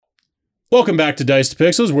Welcome back to Dice to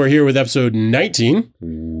Pixels. We're here with episode 19.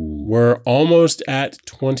 We're almost at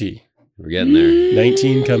 20. We're getting there.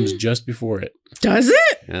 19 comes just before it. Does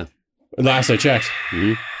it? Yeah. Last I checked.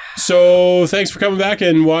 Mm-hmm. So thanks for coming back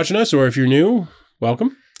and watching us, or if you're new,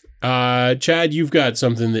 welcome. Chad, you've got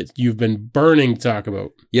something that you've been burning to talk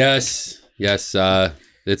about. Yes.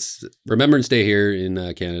 It's Remembrance Day here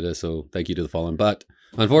in Canada, so thank you to the fallen. But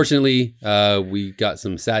unfortunately, we got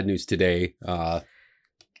some sad news today.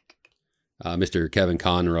 Mr. Kevin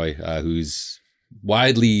Conroy, who's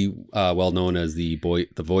widely well known as the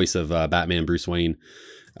voice of Batman Bruce Wayne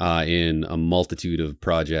in a multitude of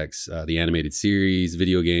projects, the animated series,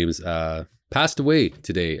 video games, passed away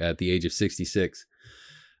today at the age of 66.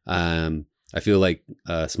 I feel like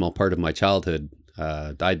a small part of my childhood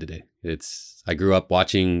died today. I grew up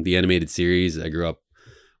watching the animated series. I grew up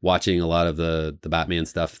watching a lot of the Batman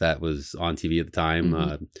stuff that was on TV at the time.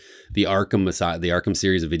 Mm-hmm. The Arkham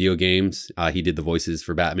series of video games. He did the voices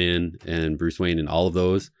for Batman and Bruce Wayne in all of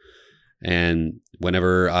those. And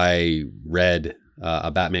whenever I read a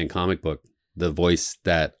Batman comic book, the voice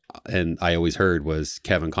that I always heard was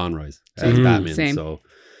Kevin Conroy's as Batman. Same. So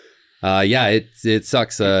it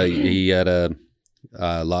sucks. He had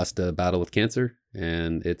lost a battle with cancer,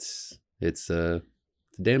 and it's a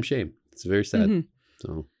damn shame. It's very sad. Mm-hmm.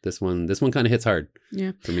 So this one kind of hits hard.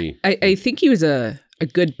 Yeah, for me. I think he was a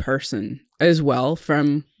good person as well,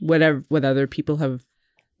 from what other people have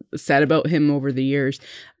said about him over the years.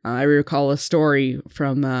 I recall a story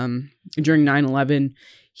from during 9/11.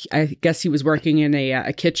 I guess he was working in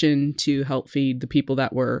a kitchen to help feed the people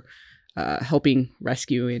that were helping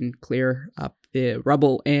rescue and clear up the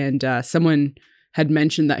rubble, and someone had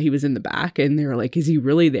mentioned that he was in the back, and they were like, "Is he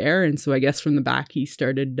really there?" And so I guess from the back he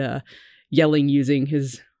started yelling using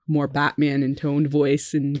his more Batman intoned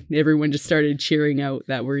voice, and everyone just started cheering out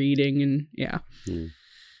that we're eating, and yeah.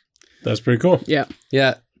 That's pretty cool. Yeah,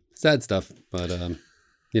 sad stuff, but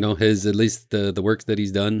his, at least the work that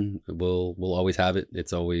he's done, we'll always have it.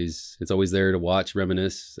 It's always there to watch,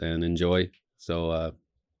 reminisce, and enjoy. So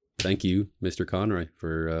thank you, Mr. Conroy,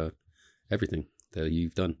 for everything that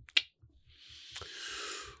you've done.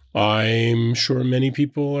 I'm sure many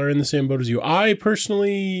people are in the same boat as you. I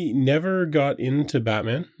personally never got into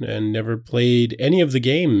Batman and never played any of the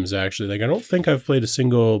games, actually. Like, I don't think I've played a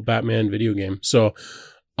single Batman video game. So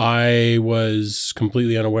I was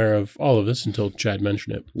completely unaware of all of this until Chad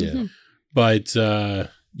mentioned it. Yeah. Mm-hmm. But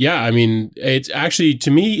I mean, it's actually,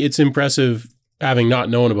 to me, it's impressive, having not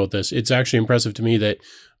known about this. It's actually impressive to me that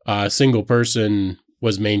a single person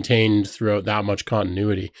was maintained throughout that much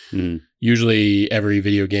continuity. Usually every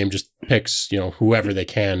video game just picks, whoever they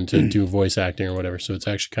can to do voice acting or whatever. So it's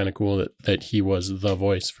actually kind of cool that he was the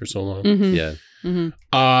voice for so long. Mm-hmm. Yeah.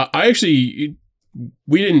 Mm-hmm.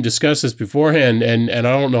 We didn't discuss this beforehand, and I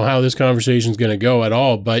don't know how this conversation is going to go at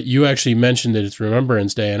all, but you actually mentioned that it's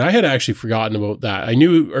Remembrance Day, and I had actually forgotten about that. I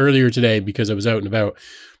knew earlier today because I was out and about,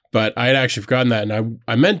 but I had actually forgotten that, and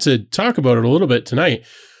I meant to talk about it a little bit tonight.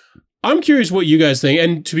 I'm curious what you guys think.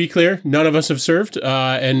 And to be clear, none of us have served,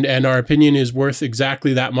 and our opinion is worth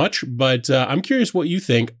exactly that much. But I'm curious what you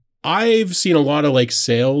think. I've seen a lot of like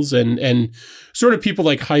sales and sort of people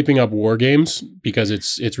like hyping up war games because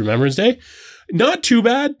it's Remembrance Day. Not too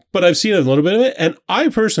bad, but I've seen a little bit of it. And I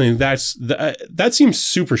personally, that seems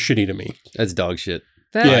super shitty to me. That's dog shit.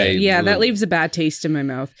 That leaves a bad taste in my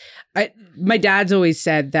mouth. My dad's always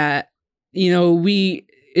said that, we,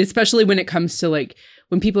 especially when it comes to like,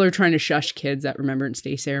 when people are trying to shush kids at Remembrance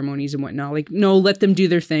Day ceremonies and whatnot, like, no, let them do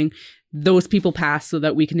their thing. Those people pass so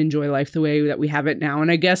that we can enjoy life the way that we have it now.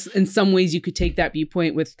 And I guess in some ways you could take that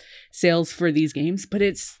viewpoint with sales for these games, but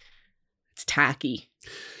it's tacky.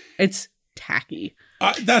 It's tacky.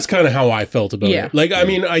 That's kind of how I felt about it. Like, I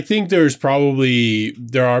mean, I think there are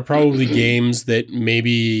probably games that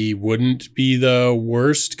maybe wouldn't be the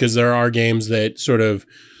worst, because there are games that sort of,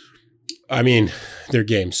 I mean, they're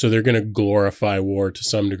games, so they're going to glorify war to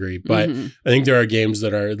some degree. But I think there are games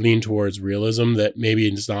that are lean towards realism that maybe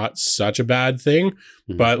it's not such a bad thing.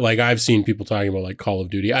 But like, I've seen people talking about like Call of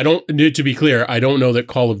Duty. To be clear, I don't know that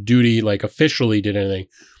Call of Duty like officially did anything,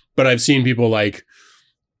 but I've seen people like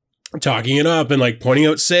talking it up and like pointing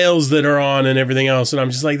out sales that are on and everything else. And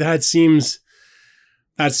I'm just like, that seems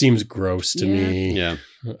gross to me. Yeah.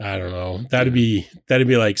 I don't know. That'd be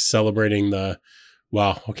like celebrating the,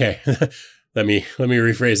 wow. Okay. Let me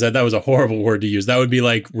rephrase that. That was a horrible word to use. That would be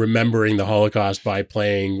like remembering the Holocaust by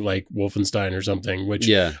playing like Wolfenstein or something, which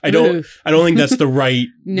I don't think that's the right,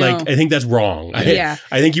 No. like, I think that's wrong. I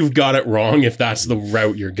think you've got it wrong if that's the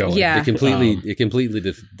route you're going. Yeah. It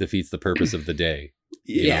completely defeats the purpose of the day.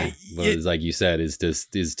 Yeah. Like you said, is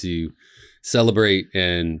to celebrate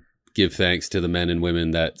and give thanks to the men and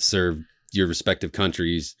women that served your respective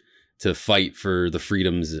countries to fight for the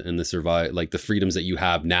freedoms and the freedoms that you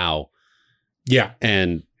have now. Yeah.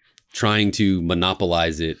 And trying to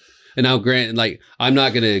monopolize it. And now, granted, like, I'm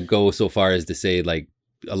not going to go so far as to say, like,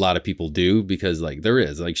 a lot of people do, because, like, there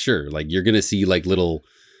is, like, sure, like, you're going to see, like, little,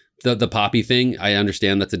 the poppy thing. I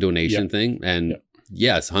understand that's a donation thing. And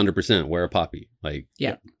yes, 100% wear a poppy, like,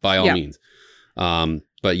 by all means.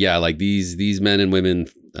 But yeah, like, these men and women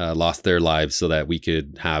lost their lives so that we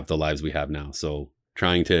could have the lives we have now. So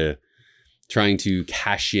trying to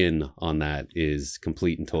cash in on that is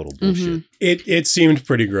complete and total bullshit. It seemed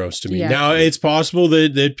pretty gross to me. Yeah. Now, it's possible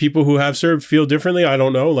that people who have served feel differently. I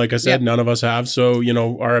don't know. Like I said, none of us have. So, you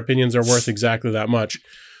know, our opinions are worth exactly that much.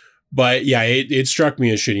 But yeah, it struck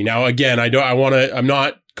me as shitty. Now, again, I'm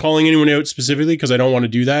not calling anyone out specifically because I don't want to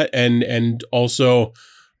do that. And also,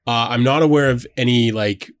 I'm not aware of any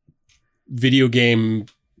like video game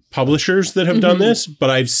publishers that have done this, but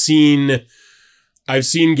I've seen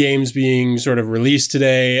games being sort of released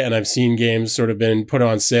today, and I've seen games sort of been put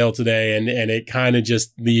on sale today, and it kind of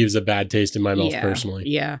just leaves a bad taste in my mouth personally.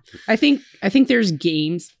 Yeah. I think there's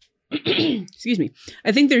games, excuse me.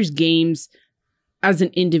 I think there's games as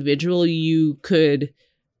an individual you could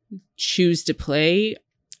choose to play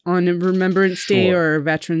on a Remembrance Day or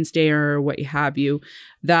Veterans Day or what have you,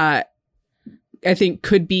 that I think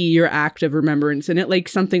could be your act of remembrance. And it, like,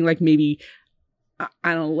 something like maybe,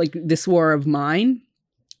 I don't know, like This War of Mine,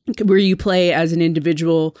 where you play as an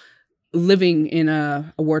individual living in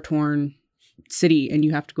a war-torn city, and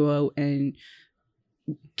you have to go out and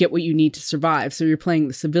get what you need to survive. So you're playing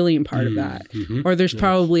the civilian part of that. Or there's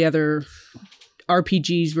probably other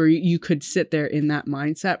RPGs where you could sit there in that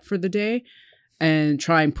mindset for the day and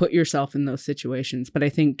try and put yourself in those situations. But I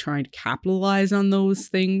think trying to capitalize on those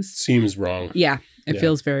things seems wrong. Yeah, it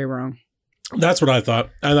feels very wrong. That's what I thought.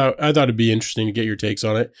 I thought it'd be interesting to get your takes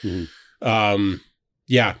on it.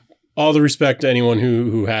 Yeah, all the respect to anyone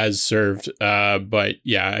who has served. But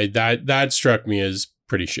yeah, that struck me as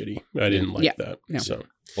pretty shitty. I didn't like that. No. So,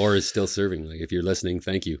 or is still serving. Like, if you're listening,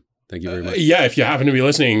 thank you. Thank you very much. Yeah, if you happen to be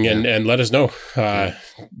listening and let us know,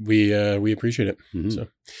 we appreciate it. So,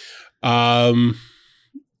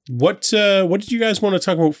 what did you guys want to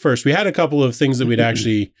talk about first? We had a couple of things that we'd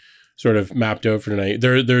actually sort of mapped out for tonight.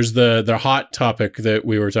 There's the hot topic that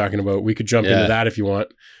we were talking about. We could jump into that if you want.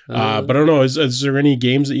 But I don't know. Is there any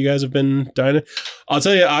games that you guys have been dying? I'll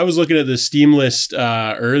tell you, I was looking at the Steam list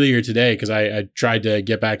earlier today because I tried to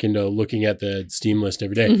get back into looking at the Steam list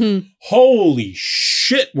every day. Holy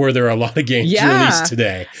shit, were there a lot of games released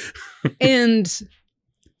today. And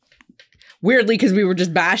weirdly, because we were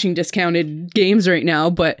just bashing discounted games right now,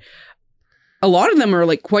 but a lot of them are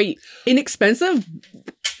like quite inexpensive,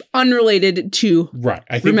 unrelated to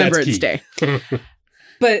I think Remembrance Day.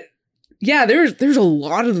 But yeah, there's a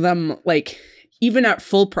lot of them, like, even at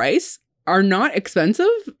full price, are not expensive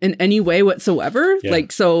in any way whatsoever.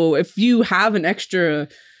 Like, so if you have an extra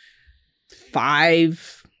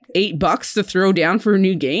 $5-8 to throw down for a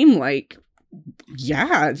new game, like,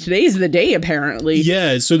 yeah, today's the day, apparently.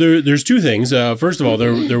 Yeah, so there's two things. First of all,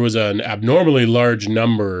 there was an abnormally large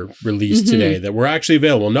number released today that were actually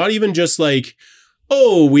available. Not even just like,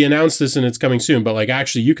 oh, we announced this and it's coming soon, but like,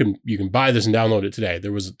 actually you can buy this and download it today.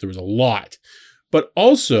 There was a lot. But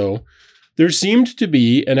also, there seemed to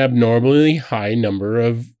be an abnormally high number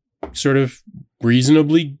of sort of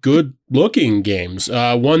reasonably good looking games.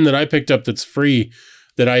 One that I picked up that's free,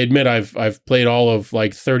 that I admit I've played all of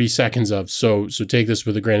like 30 seconds of, so take this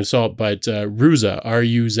with a grain of salt, but Ruza,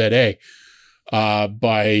 Ruza,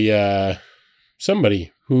 by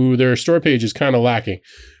somebody who their store page is kind of lacking.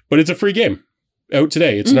 But it's a free game out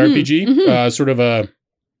today. It's an RPG, sort of a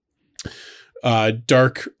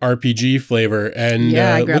dark RPG flavor. And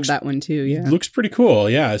I grabbed that one too. Yeah, looks pretty cool.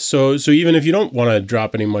 Yeah. So even if you don't want to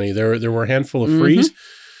drop any money, there were a handful of frees.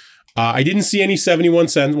 I didn't see any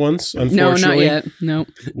 71-cent ones, unfortunately. No, not yet. No.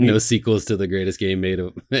 No sequels to the greatest game made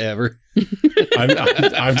ever.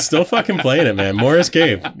 I'm still fucking playing it, man. Morris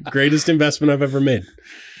Cave, greatest investment I've ever made.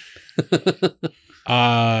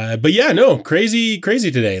 But yeah, no, crazy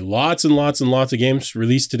today. Lots and lots and lots of games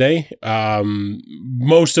released today.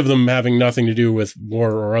 Most of them having nothing to do with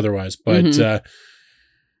war or otherwise. But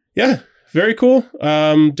yeah. Very cool.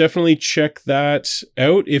 Definitely check that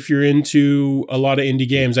out if you're into a lot of indie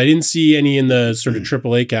games. I didn't see any in the sort of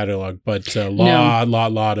AAA catalog, but a lot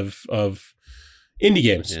of indie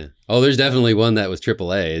games. Yeah. Oh, there's definitely one that was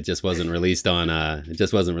AAA. It just wasn't released on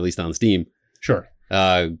Steam. Sure.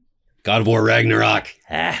 God of War Ragnarok.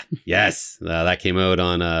 Yes. That came out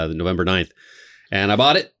on November 9th. And I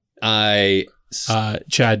bought it.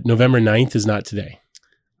 Chad, November 9th is not today.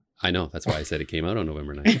 I know. That's why I said it came out on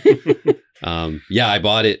November 9th. Yeah, I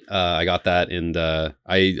bought it. I got that. And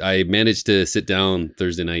I managed to sit down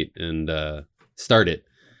Thursday night and start it.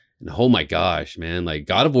 And oh my gosh, man, like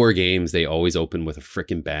God of War games, they always open with a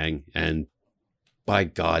freaking bang. And by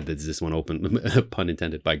God, does this one open, pun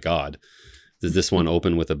intended, by God, does this one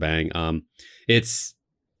open with a bang? It's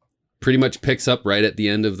pretty much picks up right at the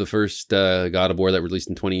end of the first God of War that released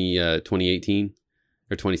in 2018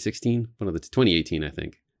 or 2016. One of the 2018, I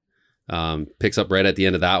think. Picks up right at the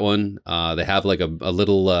end of that one. They have like a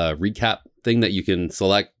little recap thing that you can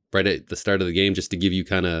select right at the start of the game just to give you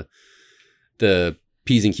kind of the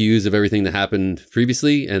P's and Q's of everything that happened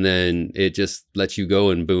previously. And then it just lets you go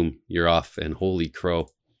and boom, you're off. And holy crow.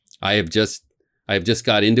 I have just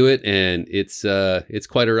got into it and it's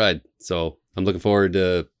quite a ride. So I'm looking forward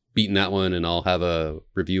to beating that one, and I'll have a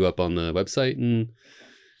review up on the website. And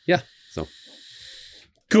yeah, so.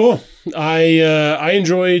 Cool. I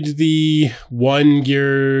enjoyed the one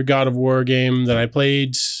Gear God of War game that I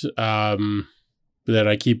played, that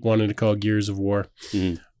I keep wanting to call Gears of War.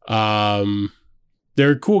 Mm-hmm.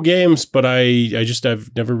 They're cool games, but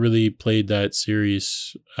I've never really played that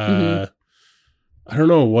series. I don't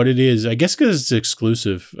know what it is. I guess because it's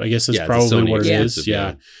exclusive. I guess that's probably what it is.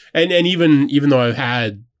 Yeah. And even though I've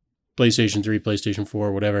had PlayStation 3, PlayStation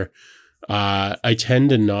 4, whatever, I tend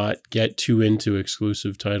to not get too into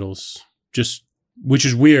exclusive titles, which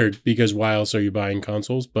is weird because why else are you buying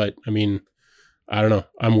consoles? But I mean, I don't know.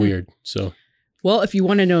 I'm weird. So, well, if you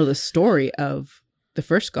want to know the story of the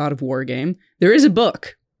first God of War game, there is a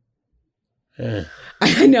book.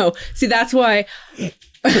 I know. See, that's why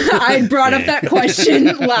I brought up that question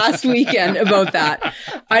last weekend about that.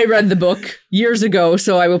 I read the book years ago,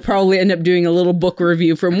 so I will probably end up doing a little book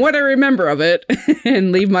review from what I remember of it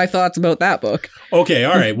and leave my thoughts about that book. Okay,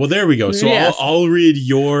 all right. Well, there we go. So yes. I'll read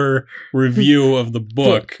your review of the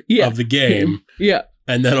book of the game. Yeah.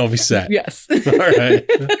 And then I'll be set. Yes. All right.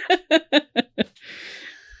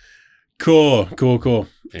 Cool.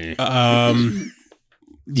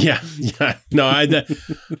 Yeah. No,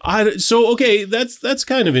 so okay, that's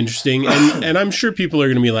kind of interesting, and I'm sure people are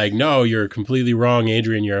going to be like, "No, you're completely wrong,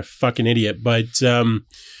 Adrian. You're a fucking idiot." But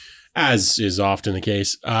as is often the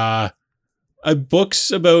case,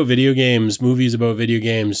 books about video games, movies about video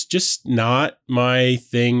games, just not my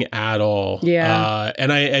thing at all. Yeah,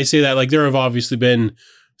 and I say that like there have obviously been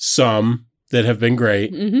some that have been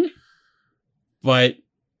great, but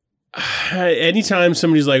anytime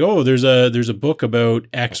somebody's like, "Oh, there's a book about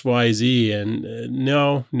XYZ," and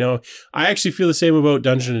no, I actually feel the same about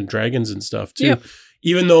Dungeons and Dragons and stuff too. Yep.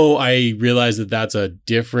 Even though I realize that that's a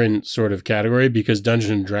different sort of category because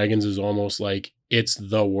Dungeons and Dragons is almost like it's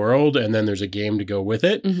the world, and then there's a game to go with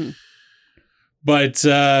it. Mm-hmm. But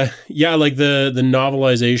yeah, like the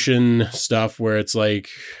novelization stuff where it's like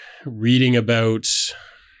reading about.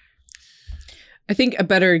 I think a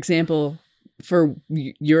better example for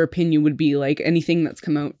your opinion would be like anything that's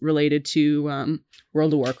come out related to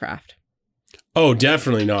World of Warcraft. Oh,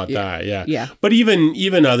 definitely not that. Yeah. Yeah. But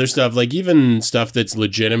even other stuff, like even stuff that's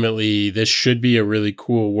legitimately, this should be a really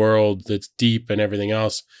cool world that's deep and everything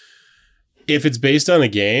else. If it's based on a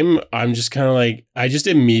game, I'm just kind of like, I just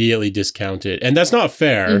immediately discount it. And that's not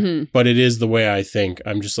fair, but it is the way I think.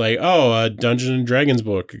 I'm just like, oh, a Dungeons and Dragons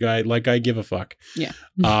book. I give a fuck. Yeah.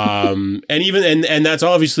 And that's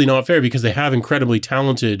obviously not fair because they have incredibly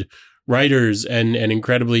talented writers and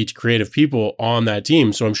incredibly creative people on that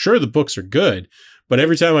team. So I'm sure the books are good. But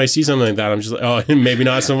every time I see something like that, I'm just like, oh, maybe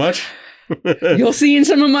not so much. You'll see in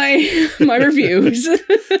some of my reviews.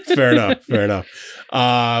 Fair enough.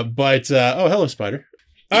 But hello, Spider.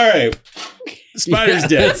 All right. Spider's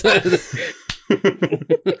dead.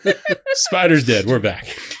 Spider's dead. We're back.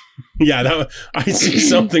 Yeah, I see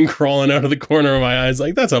something crawling out of the corner of my eyes.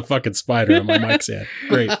 Like, that's a fucking spider on my mic stand.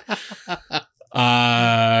 Great.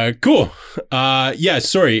 Cool. Yeah,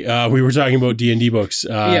 sorry. We were talking about D&D books.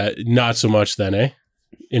 Not so much then, eh?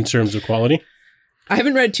 In terms of quality. I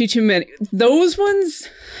haven't read too many. Those ones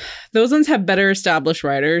have better established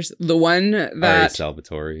writers. The one that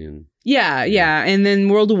Salvatore and yeah, and then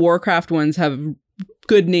World of Warcraft ones have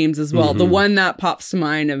good names as well. Mm-hmm. The one that pops to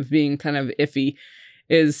mind of being kind of iffy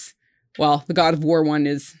is, well, the God of War one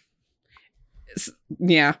is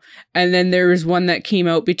yeah, and then there's one that came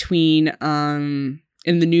out between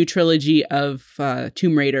in the new trilogy of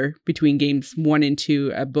Tomb Raider, between games 1 and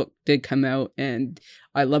 2, a book did come out, and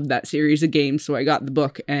I love that series of games, so I got the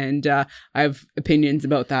book, and I have opinions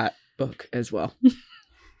about that book as well.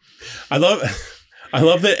 I love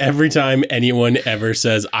that every time anyone ever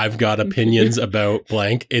says I've got opinions about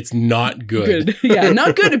blank, it's not good. Yeah,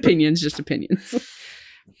 not good opinions, just opinions.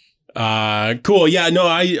 Cool. Yeah, no,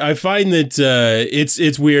 I find that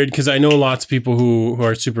it's weird because I know lots of people who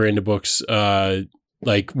are super into books,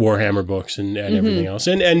 like Warhammer books and everything else.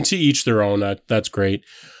 And to each their own. That's great.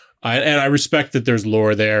 I respect that there's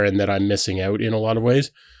lore there and that I'm missing out in a lot of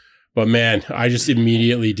ways. But man, I just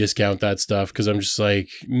immediately discount that stuff because I'm just like,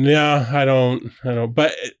 no, I don't.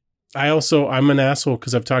 But I'm an asshole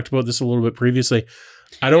because I've talked about this a little bit previously.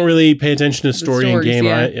 I don't really pay attention to story in games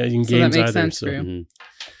so that makes either. Sense for you.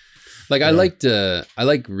 Like I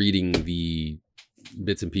like reading the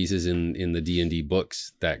bits and pieces in the D&D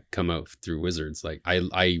books that come out through Wizards. Like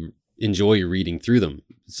I enjoy reading through them.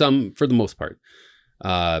 Some for the most part.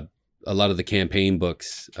 A lot of the campaign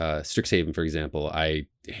books, Strixhaven, for example, I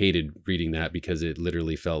hated reading that because it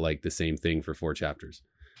literally felt like the same thing for 4 chapters.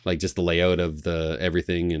 Like just the layout of the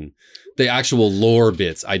everything and the actual lore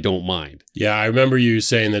bits, I don't mind. Yeah, I remember you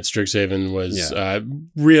saying that Strixhaven was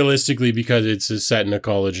realistically because it's set in a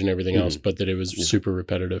college and everything else, but that it was super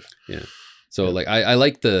repetitive. Yeah. So like I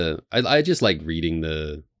like I just like reading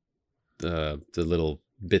the little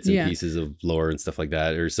bits and pieces of lore and stuff like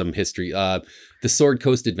that, or some history. The Sword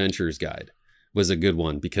Coast Adventurers Guide was a good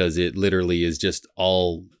one because it literally is just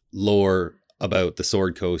all lore about the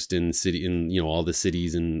Sword Coast and city and all the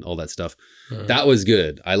cities and all that stuff. That was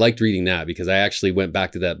good. I liked reading that because I actually went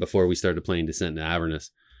back to that before we started playing Descent into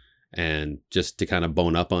Avernus, and just to kind of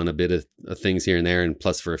bone up on a bit of things here and there, and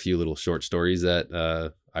plus for a few little short stories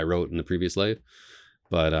that I wrote in the previous life.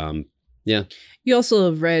 But yeah, you also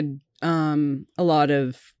have read a lot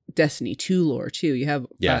of Destiny 2 lore too. You have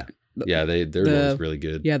their lore is really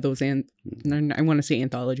good. Yeah, those I want to say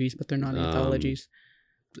anthologies, but they're not anthologies.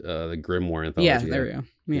 The Grimoire anthology. Yeah, there we go.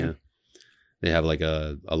 Yeah. They have like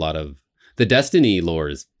a lot of the Destiny lore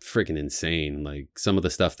is freaking insane. Like some of the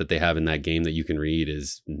stuff that they have in that game that you can read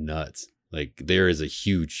is nuts. Like there is a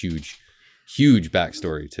huge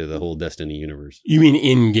backstory to the whole Destiny universe. You mean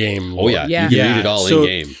in-game lore? Oh yeah. You can read it all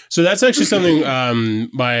in-game. So that's actually something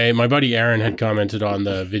my buddy Aaron had commented on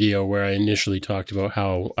the video where I initially talked about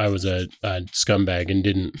how I was a scumbag and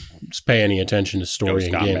didn't pay any attention to story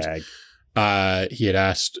in games. He had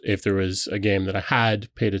asked if there was a game that I had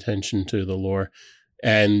paid attention to the lore.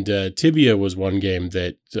 And Tibia was one game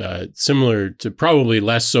that similar to, probably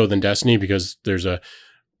less so than Destiny, because there's a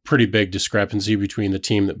pretty big discrepancy between the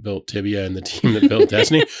team that built Tibia and the team that built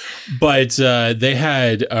Destiny. But they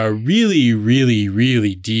had a really, really,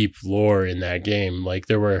 really deep lore in that game. Like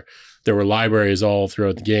there were libraries all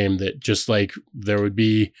throughout the game that just like there would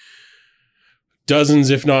be dozens,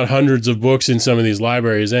 if not hundreds of books in some of these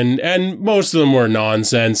libraries. And most of them were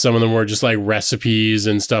nonsense. Some of them were just like recipes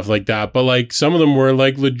and stuff like that. But like some of them were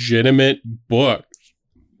like legitimate books,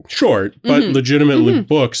 short, but legitimate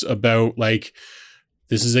books about like,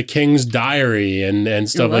 this is a king's diary and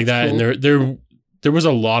stuff like that. Cool. And there was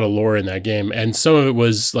a lot of lore in that game. And some of it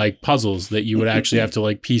was like puzzles that you would actually have to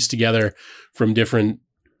like piece together from different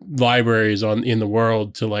libraries in the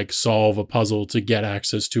world to like solve a puzzle to get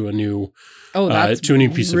access to a new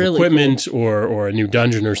piece of equipment, cool. or a new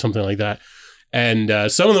dungeon or something like that.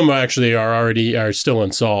 And some of them actually are still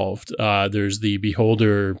unsolved. There's the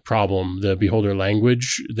Beholder problem, the Beholder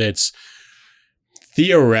language that's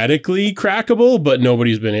theoretically crackable, but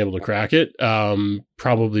nobody's been able to crack it.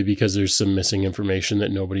 Probably because there's some missing information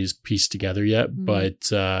that nobody's pieced together yet. But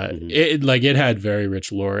it had very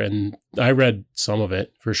rich lore, and I read some of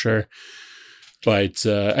it for sure. But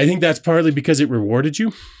I think that's partly because it rewarded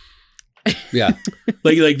you. Yeah.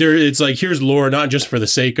 like there, it's like, here's lore, not just for the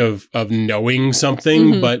sake of knowing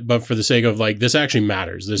something, but for the sake of like, this actually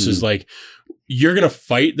matters. This is like, you're going to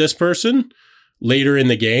fight this person later in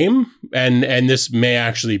the game, and this may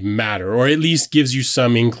actually matter, or at least gives you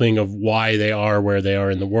some inkling of why they are where they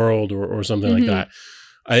are in the world, or something like that.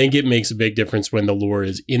 I think it makes a big difference when the lore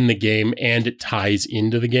is in the game and it ties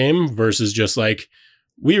into the game versus just like,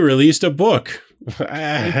 we released a book.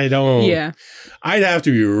 I don't. Yeah. I'd have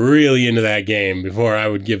to be really into that game before I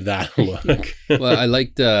would give that a look. Well, I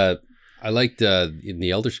liked in the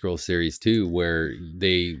Elder Scrolls series too, where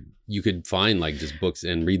you could find like just books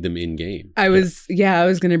and read them in game. I was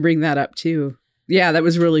going to bring that up too. Yeah, that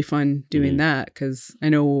was really fun doing that, because I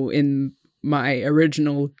know in my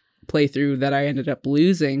original playthrough that I ended up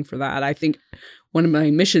losing for that, I think one of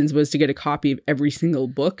my missions was to get a copy of every single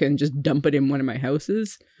book and just dump it in one of my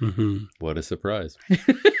houses. What a surprise.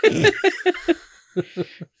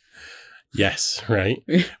 Yes, right.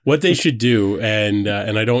 What they should do, and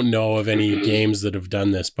I don't know of any games that have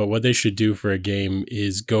done this, but what they should do for a game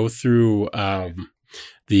is go through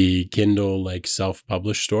the Kindle like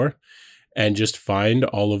self-published store and just find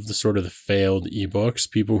all of the sort of the failed ebooks,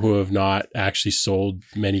 people who have not actually sold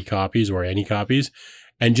many copies or any copies,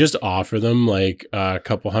 and just offer them like a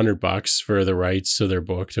couple $100 for the rights to their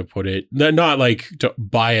book to put it, not like to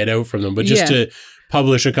buy it out from them, but just to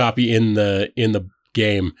publish a copy in the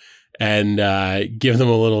game and give them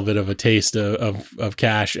a little bit of a taste of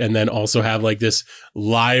cash, and then also have like this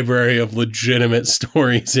library of legitimate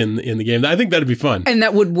stories in the game. I think that'd be fun. And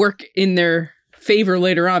that would work in their favor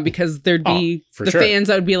later on, because there'd be fans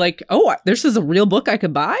that would be like, oh, this is a real book I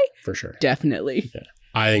could buy? For sure. Definitely. Yeah.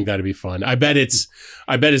 I think that'd be fun. I bet it's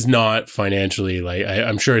not financially, like,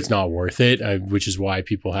 I'm sure it's not worth it, which is why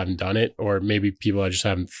people haven't done it, or maybe people just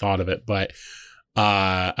haven't thought of it. But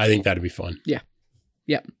I think that'd be fun. Yeah.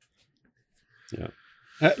 Yeah. Yeah.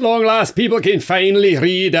 At long last, people can finally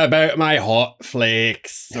read about my hot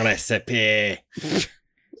flakes recipe.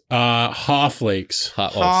 Hot flakes.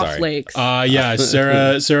 Hot flakes. Yeah.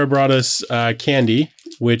 Sarah brought us candy,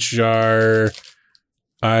 which are,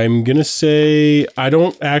 I'm gonna say, I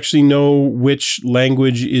don't actually know which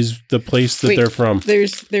language is the place that they're from.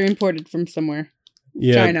 They're imported from somewhere.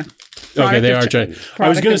 Yeah. China. Okay, they are Chinese. I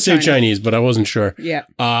was going to say Chinese, but I wasn't sure. Yeah.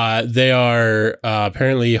 They are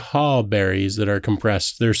apparently haw berries that are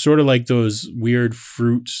compressed. They're sort of like those weird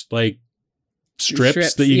fruits, like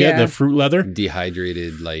strips that you get, the fruit leather.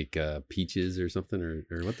 Dehydrated, like peaches or something,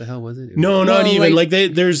 or what the hell was it? No, not even. Like a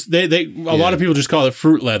lot of people just call it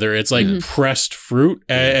fruit leather. It's like pressed fruit,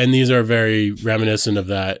 and these are very reminiscent of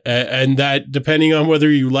that. And that, depending on whether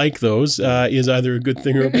you like those, is either a good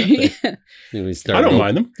thing or a bad thing. I don't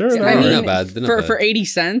mind them. They're not bad. For 80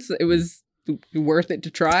 cents, it was worth it to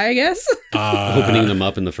try, I guess. Opening them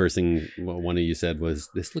up, and the first thing one of you said was,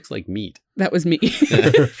 "This looks like meat." That was me.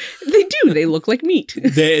 They do. They look like meat.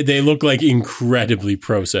 They look like incredibly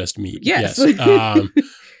processed meat. Yes.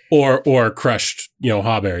 Or crushed,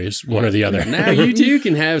 haw berries, one or the other. Now you too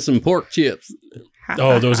can have some pork chips.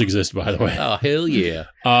 Oh, those exist, by the way. Oh, hell yeah.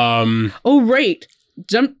 Oh, right.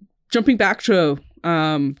 Jumping back to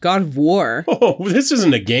God of War. Oh, this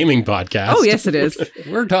isn't a gaming podcast. Oh, yes, it is.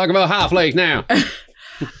 We're talking about Half-Life now.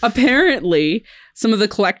 Apparently, some of the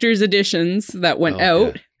collector's editions that went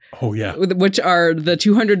out. Oh, yeah. Which are the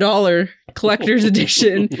 $200 collector's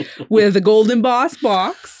edition with a golden boss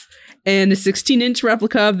box and a 16-inch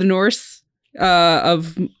replica of the Norse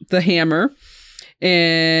of the hammer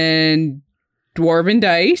and dwarven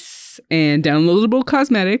dice and downloadable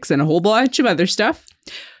cosmetics and a whole bunch of other stuff.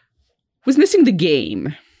 Was missing the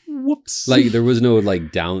game. Whoops. Like, there was no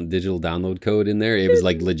like digital download code in there. It was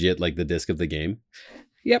like legit, like the disc of the game.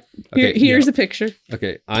 Yep. Okay, Here's a picture.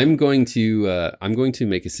 Okay, I'm going to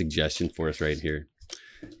make a suggestion for us right here.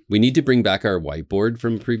 We need to bring back our whiteboard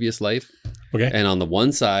from previous life. Okay. And on the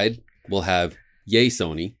one side, we'll have "Yay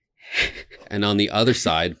Sony," and on the other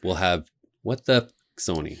side, we'll have "What the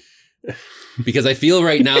Sony." Because I feel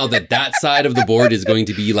right now that side of the board is going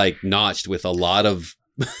to be like notched with a lot of.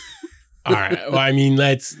 All right. Well, I mean,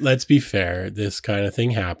 let's be fair. This kind of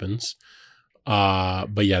thing happens.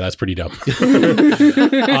 But yeah, that's pretty dumb.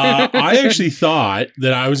 I actually thought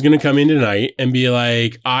that I was going to come in tonight and be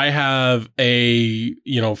like, I have a,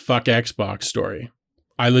 fuck Xbox story.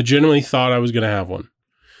 I legitimately thought I was going to have one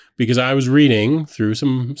because I was reading through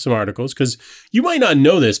some articles, because you might not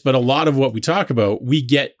know this, but a lot of what we talk about, we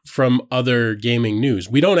get from other gaming news.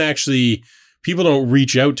 We don't actually... People don't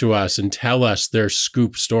reach out to us and tell us their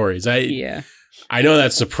scoop stories. I know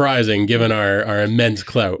that's surprising given our immense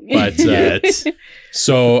clout, but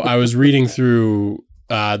so I was reading through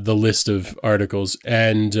the list of articles,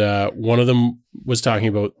 and one of them was talking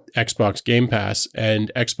about Xbox Game Pass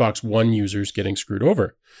and Xbox One users getting screwed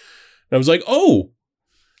over. And I was like, oh,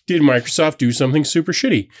 did Microsoft do something super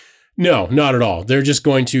shitty? No, not at all. They're just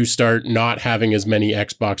going to start not having as many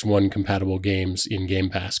Xbox One compatible games in Game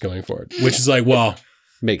Pass going forward, which is like, well,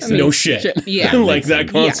 makes sense. No shit. Yeah. Like that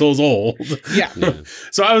console's old. Yeah.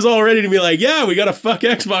 So I was all ready to be like, yeah, we got a fuck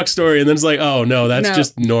Xbox story. And then it's like, oh no, that's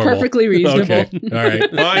just normal. Perfectly reasonable. Okay. All right.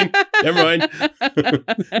 Fine. Never mind.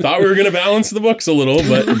 Thought we were going to balance the books a little,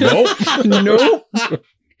 but nope.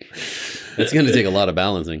 It's going to take a lot of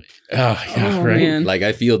balancing. Oh, yeah, right. Man. Like,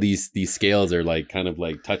 I feel these scales are like kind of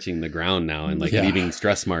like touching the ground now and like leaving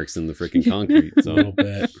stress marks in the freaking concrete. So. A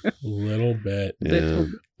little bit. Yeah.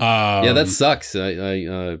 Yeah, that sucks.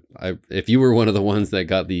 I if you were one of the ones that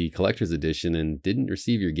got the collector's edition and didn't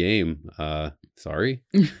receive your game, sorry.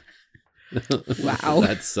 Wow.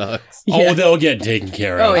 That sucks. Yeah. Oh, they'll get taken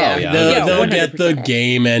care of. Oh, yeah. They'll get the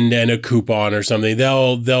game and a coupon or something.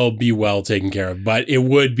 They'll be well taken care of. But it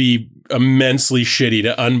would be immensely shitty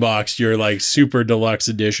to unbox your like super deluxe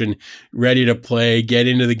edition, ready to play, get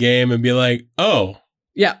into the game and be like, oh.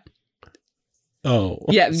 Yeah. Oh.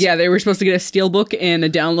 Yeah, they were supposed to get a steelbook and a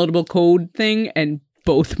downloadable code thing, and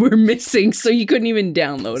both were missing, so you couldn't even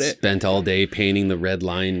download it. Spent all day painting the red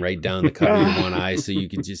line right down the cover of one eye so you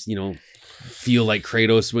could just, feel like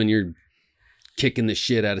Kratos when you're kicking the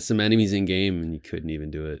shit out of some enemies in game, and you couldn't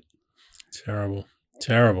even do it.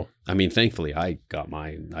 Terrible. I mean, thankfully I got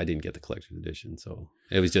mine. I didn't get the collector's edition, so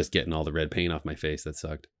it was just getting all the red paint off my face that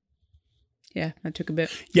sucked. Yeah, that took a bit.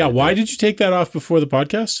 Yeah, why did you take that off before the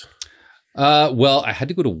podcast? Well, I had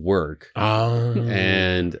to go to work,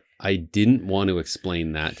 and I didn't want to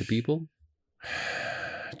explain that to people.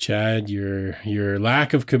 Chad, your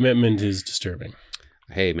lack of commitment is disturbing.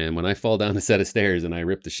 Hey, man, when I fall down a set of stairs and I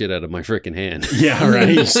rip the shit out of my freaking hand. Yeah, right.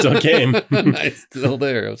 You still came. I'm still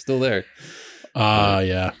there.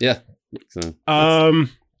 Yeah. Yeah. So,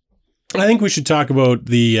 I think we should talk about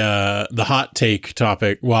the hot take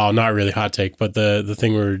topic. Well, not really hot take, but the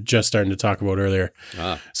thing we were just starting to talk about earlier.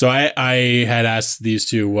 So I had asked these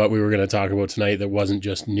two what we were going to talk about tonight that wasn't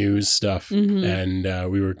just news stuff. And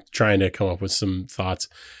we were trying to come up with some thoughts.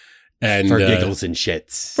 And for giggles and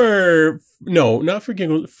shits. Not for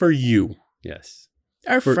giggles, for you. Yes.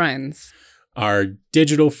 Our friends. Our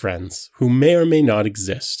digital friends who may or may not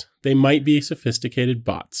exist. They might be sophisticated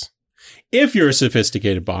bots. If you're a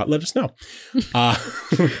sophisticated bot, let us know. I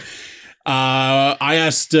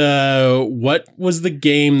asked, what was the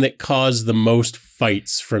game that caused the most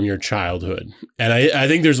fights from your childhood? And I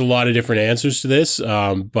think there's a lot of different answers to this.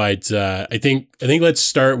 But I think let's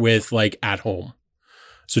start with like at home.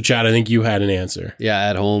 So Chad, I think you had an answer. Yeah,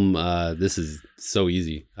 at home, this is so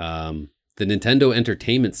easy. The Nintendo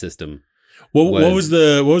Entertainment System. What was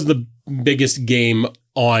the biggest game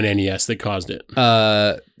on NES that caused it?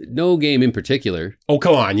 No game in particular. Oh,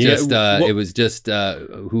 come on. It was just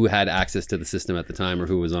who had access to the system at the time or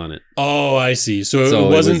who was on it. Oh, I see. So it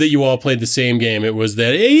wasn't that you all played the same game. It was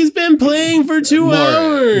that he's been playing for 2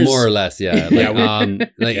 hours. More or less, yeah.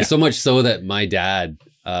 So much so that my dad,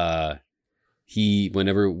 he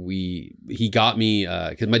got me,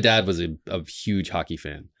 because my dad was a huge hockey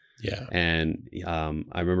fan. Yeah. And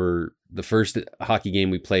I remember the first hockey game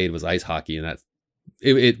we played was ice hockey, and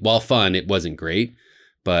it while fun, it wasn't great.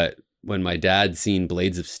 But when my dad seen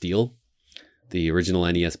Blades of Steel, the original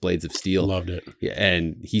NES Blades of Steel, loved it. Yeah,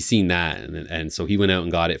 and he seen that, and so he went out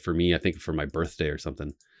and got it for me, I think for my birthday or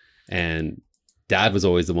something. And Dad was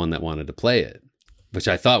always the one that wanted to play it, which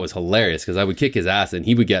I thought was hilarious because I would kick his ass and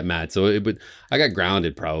he would get mad. So I got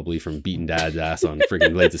grounded probably from beating Dad's ass on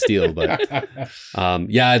freaking Blades of Steel. But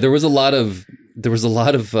yeah, there was a lot of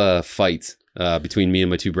fights between me and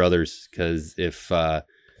my two brothers, because if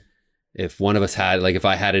one of us had, like, if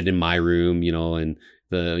I had it in my room, and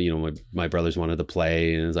my brothers wanted to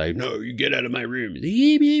play, and it's like, no, you get out of my room. Like,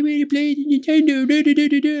 yeah, I'm ready to play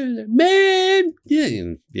Nintendo. Man,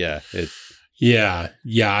 Yeah.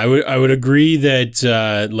 I would agree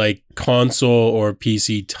that like console or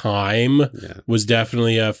PC time was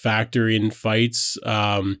definitely a factor in fights.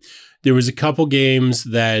 There was a couple games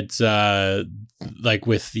that like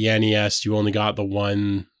with the NES, you only got the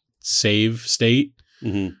one save state,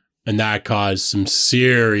 and that caused some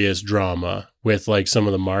serious drama with like some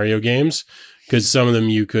of the Mario games. Because some of them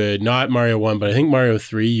you could, not Mario 1, but I think Mario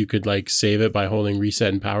 3, you could like save it by holding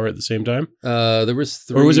reset and power at the same time. There was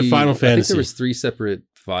 3. Or was it Final Fantasy? I think there was 3 separate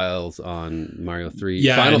files on Mario 3.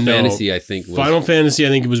 Yeah, Final Fantasy, I think. Final Fantasy, I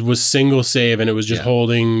think it was single save, and it was just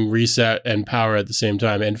holding reset and power at the same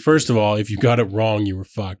time. And first of all, if you got it wrong, you were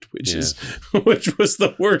fucked, which was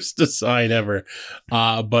the worst design ever.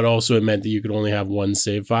 But also it meant that you could only have one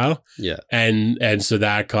save file. Yeah. And so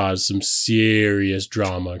that caused some serious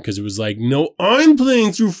drama, because it was like, no, I'm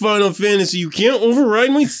playing through Final Fantasy. You can't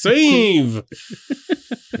override my save.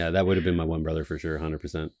 Yeah, that would have been my one brother for sure,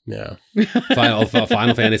 100%. Yeah. Final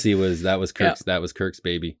Fantasy was Kirk's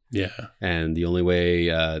baby. Yeah. And the only way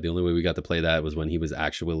we got to play that was when he was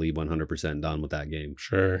actually 100% done with that game.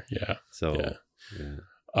 Sure. Yeah. So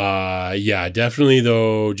definitely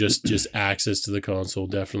though, just access to the console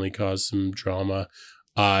definitely caused some drama.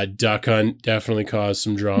 Duck Hunt definitely caused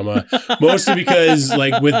some drama, mostly because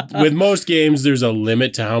like with most games there's a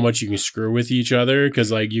limit to how much you can screw with each other,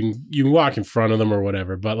 because like you can walk in front of them or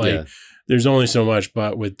whatever, but like there's only so much.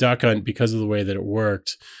 But with Duck Hunt, because of the way that it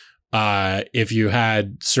worked, if you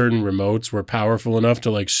had certain remotes were powerful enough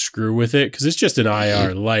to like screw with it, because it's just an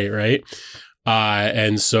IR light, right?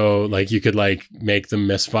 And so like you could like make them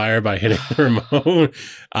misfire by hitting the remote.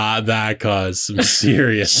 That caused some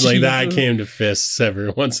serious, like that came to fists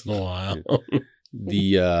every once in a while.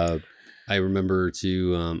 I remember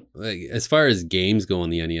too, like, as far as games go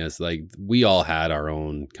on the NES, like we all had our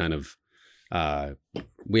own kind of,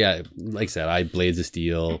 we had, like I said, I had Blades of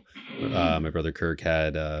Steel. My brother Kirk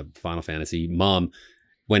had Final Fantasy. Mom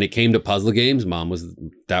when it came to puzzle games, Mom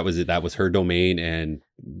that was her domain, and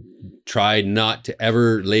tried not to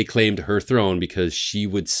ever lay claim to her throne because she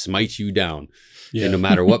would smite you down. Yeah. And no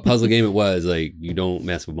matter what puzzle game it was, like, you don't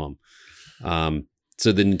mess with Mom.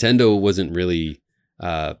 So the Nintendo wasn't really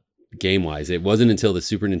game wise. It wasn't until the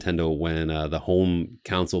Super Nintendo when the home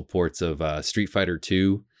console ports of Street Fighter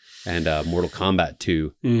 2 and Mortal Kombat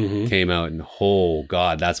 2 came out, and oh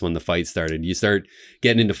god, that's when the fight started. You start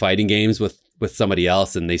getting into fighting games with somebody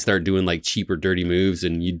else, and they start doing like cheap or dirty moves,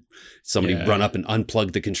 and somebody run up and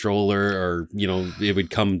unplug the controller, or it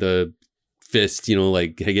would come to fist,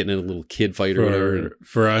 like getting in a little kid fight or whatever.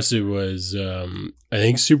 For us, it was I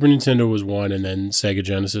think Super Nintendo was one, and then Sega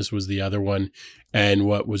Genesis was the other one. And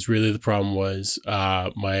what was really the problem was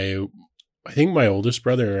I think my oldest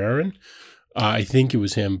brother Aaron, I think it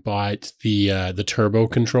was him, bought the turbo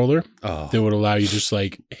controller that would allow you just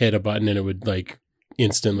like hit a button and it would like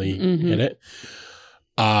instantly hit it.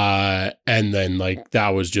 And then like that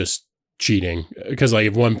was just cheating, because like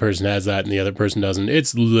if one person has that and the other person doesn't,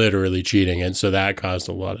 it's literally cheating. And so that caused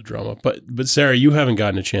a lot of drama. But Sarah, you haven't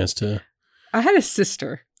gotten a chance to. I had a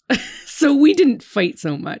sister, so we didn't fight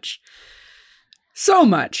so much.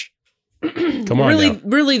 Come on,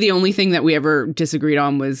 really the only thing that we ever disagreed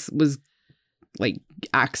on was like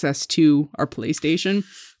access to our PlayStation.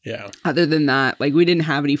 Yeah. Other than that, like, we didn't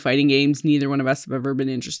have any fighting games. Neither one of us have ever been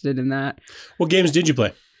interested in that. What games did you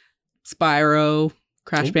play? Spyro,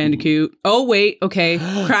 Crash Bandicoot. Oh, wait. Okay.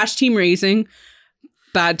 Crash Team Racing.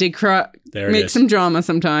 That did make some drama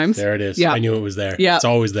sometimes. There it is. Yeah. I knew it was there. Yeah. It's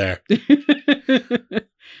always there.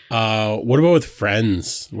 What about with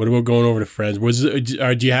friends? What about going over to friends?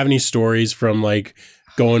 Do you have any stories from like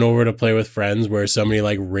going over to play with friends where somebody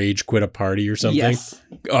like rage quit a party or something? Yes.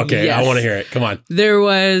 Okay, yes. I want to hear it. Come on. There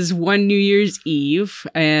was one New Year's Eve,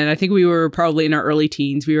 and I think we were probably in our early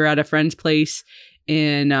teens. We were at a friend's place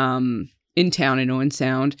in town in Owen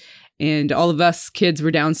Sound, and all of us kids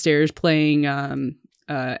were downstairs playing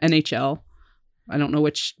NHL. I don't know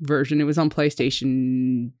which version. It was on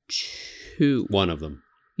PlayStation 2. One of them.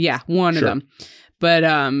 Yeah, one of them.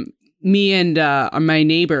 But me and my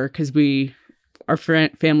neighbor, because our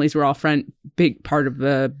families were all big part of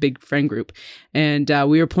the big friend group, and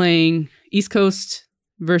we were playing East Coast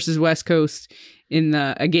versus West Coast in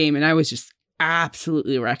a game, and I was just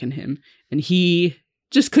absolutely wrecking him, and he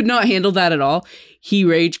just could not handle that at all. He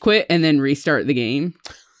rage quit and then restart the game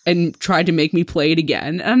and tried to make me play it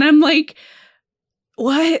again, and I'm like,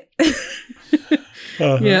 what?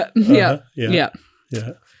 Yeah.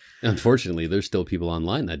 Unfortunately, there's still people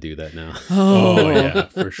online that do that now. Oh yeah,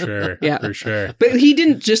 for sure. Yeah, for sure. But he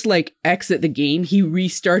didn't just like exit the game. He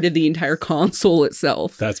restarted the entire console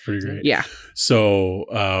itself. That's pretty great. Yeah. So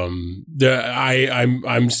I'm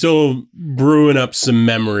still brewing up some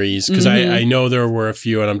memories, because I know there were a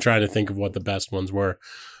few, and I'm trying to think of what the best ones were.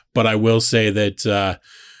 But I will say that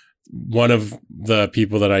one of the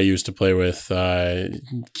people that I used to play with,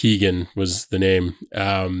 Keegan was the name.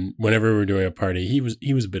 Whenever we were doing a party, he was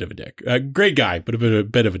a bit of a dick. A great guy, but a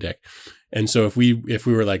bit of a dick. And so if we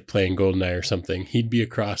were like playing GoldenEye or something, he'd be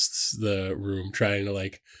across the room trying to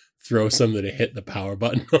like throw something to hit the power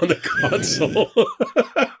button on the console.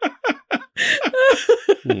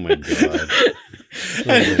 Oh my god.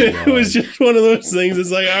 It was just one of those things.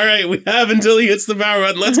 It's like, all right, we have until he hits the power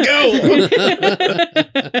button. Let's go.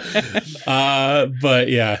 But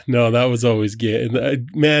yeah, no, that was always good.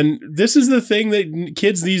 Man, this is the thing that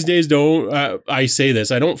kids these days don't. I say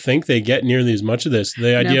this, I don't think they get nearly as much of this.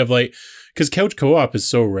 The idea of like, because couch co-op is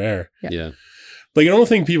so rare. Yeah. Like, I don't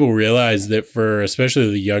think people realize that for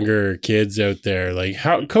especially the younger kids out there, like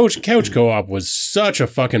how couch co-op was such a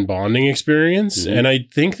fucking bonding experience. And I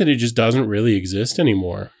think that it just doesn't really exist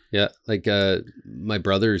anymore. Yeah. Like my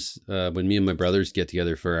brothers, when me and my brothers get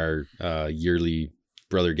together for our yearly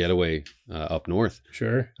brother getaway up north.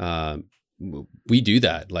 Sure. We do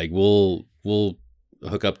that. Like we'll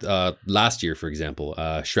hook up last year, for example,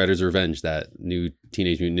 Shredder's Revenge, that new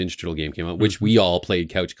Teenage Mutant Ninja Turtle game came out, which we all played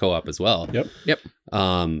couch co-op as well. Yep.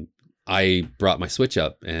 I brought my Switch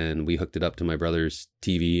up and we hooked it up to my brother's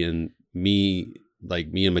TV, and me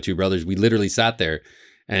and my two brothers, we literally sat there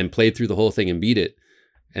and played through the whole thing and beat it.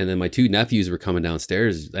 And then my two nephews were coming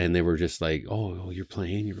downstairs and they were just like, oh, you're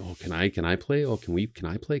playing? Can I play? Oh, can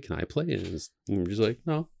I play? And we're just like,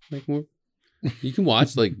 no, like you can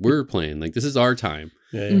watch, like we're playing, like this is our time.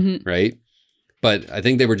 Yeah. Right. But I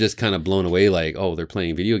think they were just kind of blown away, like, oh, they're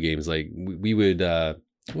playing video games. Like we would,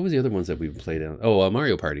 what was the other ones that we would play down? Oh,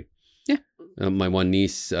 Mario Party. Yeah. My one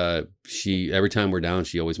niece, she, every time we're down,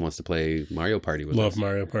 she always wants to play Mario Party with us. Love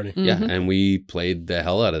Mario Party. Mm-hmm. Yeah. And we played the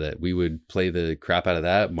hell out of that. We would play the crap out of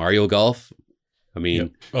that. Mario Golf. I mean,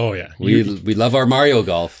 Yep. Oh yeah, we love our Mario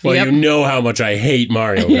Golf. Well, you know how much I hate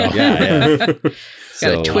Mario Golf. Yeah.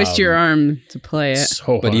 Gotta twist your arm to play it.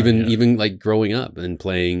 So But hard, even like growing up and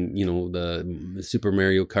playing, you know, the Super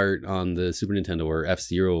Mario Kart on the Super Nintendo or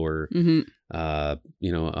F-Zero or you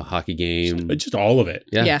know, a hockey game, just all of it.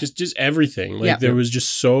 Yeah. Just everything. Like there was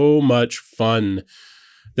just so much fun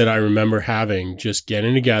that I remember having, just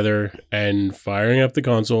getting together and firing up the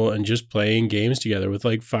console and just playing games together with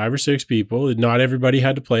like 5 or 6 people. Not everybody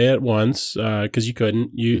had to play at once because you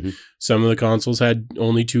couldn't. Some of the consoles had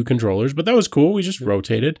only 2 controllers, but that was cool. We just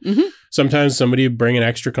rotated. Sometimes somebody would bring an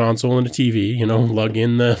extra console and a TV, you know, lug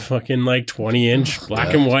in the fucking like 20-inch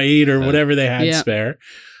black and white or whatever they had spare.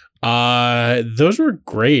 Those were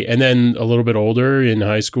great. And then a little bit older in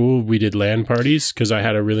high school, we did LAN parties because I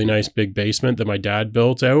had a really nice big basement that my dad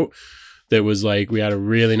built out. That was like, we had a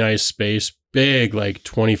really nice space, big, like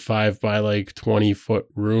 25 by like 20 foot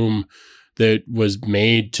room that was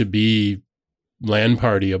made to be LAN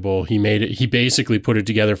partyable. He basically put it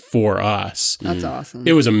together for us. That's awesome.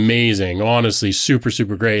 It was amazing. Honestly, super,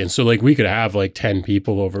 super great. And so like we could have like 10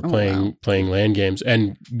 people over playing LAN games.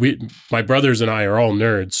 And my brothers and I are all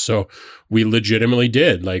nerds. So we legitimately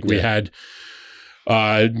did. Like we had,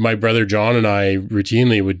 my brother John and I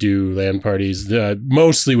routinely would do LAN parties,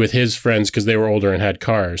 mostly with his friends because they were older and had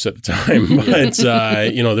cars at the time. But,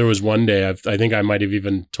 you know, there was one day, I think I might have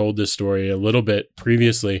even told this story a little bit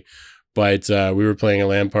previously. But we were playing a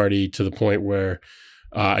LAN party to the point where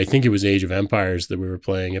I think it was Age of Empires that we were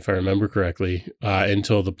playing, if I remember correctly,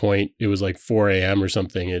 until the point it was like 4 a.m. or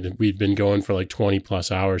something. And we'd been going for like 20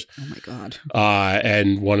 plus hours. Oh, my God.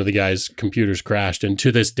 And one of the guys' computers crashed. And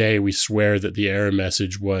to this day, we swear that the error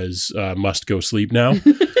message was must go sleep now.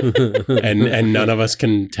 and none of us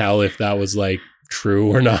can tell if that was like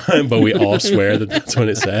true or not, but we all swear that that's what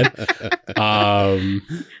it said.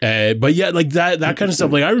 But yeah, like that kind of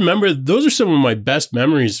stuff. Like I remember those are some of my best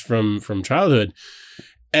memories from childhood.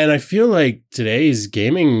 And I feel like today's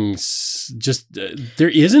gaming just there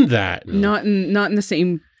isn't that. Not in the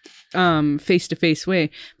same face-to-face way.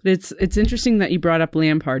 But it's interesting that you brought up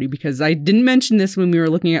LAN party because I didn't mention this when we were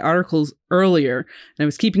looking at articles earlier, and I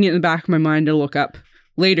was keeping it in the back of my mind to look up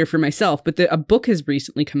later for myself, but a book has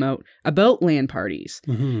recently come out about LAN parties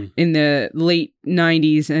in the late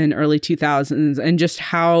 90s and early 2000s and just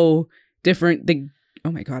how different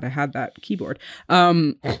oh my God, I had that keyboard.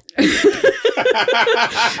 Nerd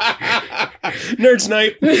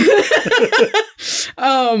snipe.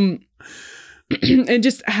 And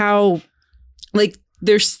just how like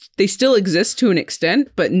they still exist to an extent,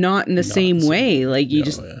 but not in the same way. Like you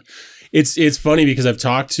It's funny because I've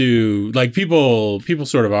talked to like people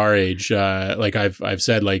sort of our age, like I've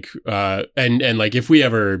said like, and like if we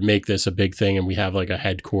ever make this a big thing and we have like a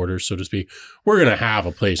headquarters, so to speak, we're going to have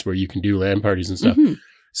a place where you can do LAN parties and stuff.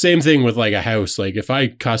 Same thing with like a house. Like if I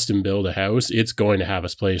custom build a house, it's going to have a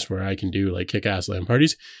place where I can do like kick-ass LAN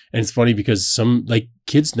parties. And it's funny because some like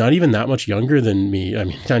kids not even that much younger than me. I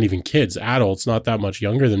mean, not even kids, adults not that much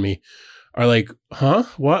younger than me are like, huh?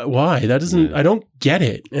 What? Why? That doesn't, I don't get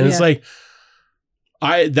it. And it's like,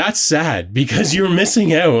 that's sad because you're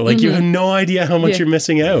missing out. Like you have no idea how much you're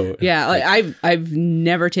missing out. Yeah. Like I've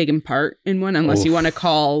never taken part in one unless you want to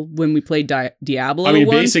call when we played Diablo. I mean,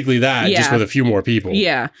 basically that, just with a few more people.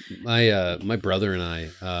 Yeah. My brother and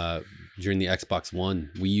I, during the Xbox One,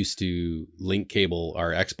 we used to link cable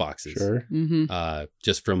our Xboxes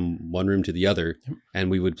just from one room to the other. And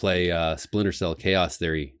we would play Splinter Cell Chaos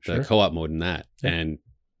Theory, the co-op mode in that. And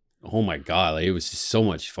oh my God, like, it was just so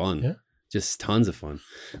much fun. Yeah. Just tons of fun.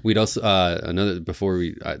 We'd also, I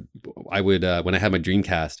would, when I had my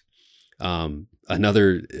Dreamcast, and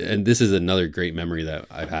this is another great memory that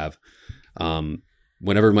I have.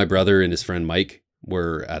 Whenever my brother and his friend Mike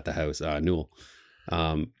were at the house, Newell,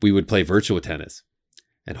 we would play virtual tennis,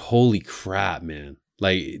 and holy crap, man,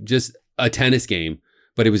 like just a tennis game,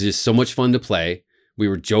 but it was just so much fun to play. We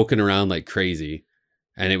were joking around like crazy.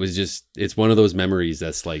 And it was just, it's one of those memories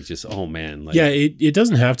that's like just, oh man. Like, yeah, it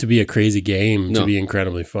doesn't have to be a crazy game to be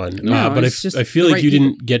incredibly fun. But I feel like you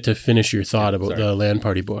didn't get to finish your thought about the LAN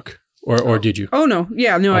party book. Or did you? Oh, no.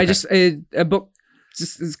 Yeah, no, okay. A book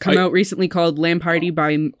just has come out recently called LAN Party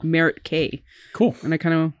by Merritt K. Cool. And I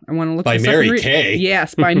want to look by Mary Kay.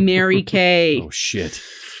 Yes, by Mary Kay. Oh, shit.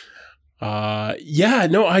 Yeah,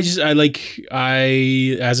 no, as I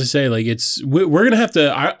say, like we're going to have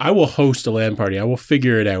to, I will host a LAN party. I will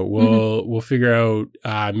figure it out. We'll figure out,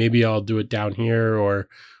 maybe I'll do it down here or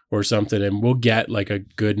something, and we'll get like a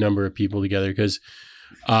good number of people together. Cause,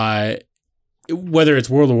 whether it's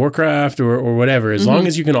World of Warcraft or whatever, as long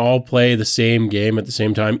as you can all play the same game at the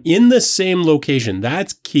same time in the same location,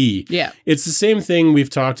 that's key. Yeah. It's the same thing we've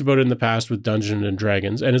talked about in the past with Dungeons and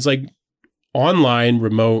Dragons. And it's like online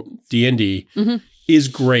remote D&D is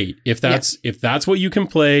great. If that's what you can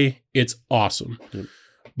play, it's awesome. Yep.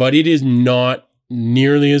 But it is not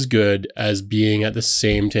nearly as good as being at the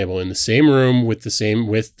same table in the same room with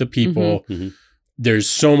the people. There's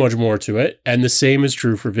so much more to it. And the same is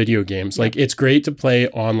true for video games. Like, it's great to play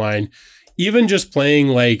online, even just playing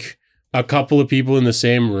like a couple of people in the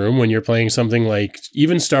same room when you're playing something like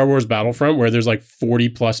even Star Wars Battlefront, where there's like 40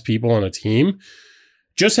 plus people on a team.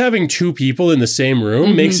 Just having 2 people in the same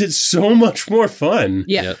room makes it so much more fun.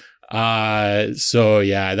 Yeah. So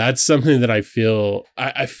yeah, that's something that I feel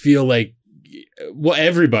like, well,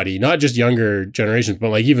 everybody, not just younger generations, but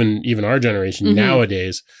like even our generation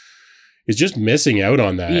nowadays is just missing out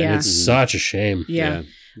on that. Yeah. And it's such a shame. Yeah.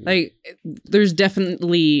 Like, there's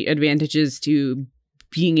definitely advantages to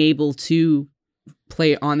being able to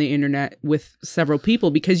play on the internet with several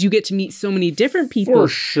people, because you get to meet so many different people. For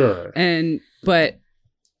sure. But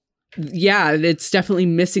yeah, it's definitely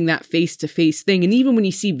missing that face-to-face thing. And even when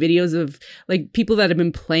you see videos of like people that have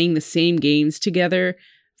been playing the same games together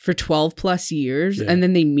for 12 plus years, and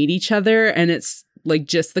then they meet each other, and it's like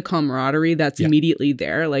just the camaraderie that's immediately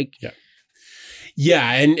there. Like,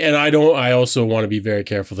 and I also want to be very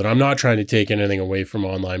careful that I'm not trying to take anything away from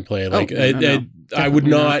online play. Like, I would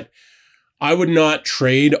not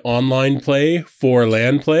trade online play for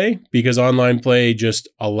LAN play, because online play just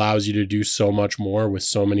allows you to do so much more with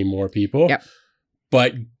so many more people. Yep.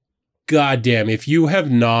 But goddamn, if you have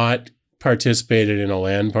not participated in a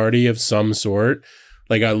LAN party of some sort,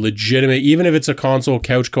 like a legitimate, even if it's a console,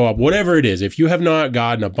 couch co-op, whatever it is, if you have not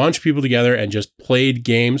gotten a bunch of people together and just played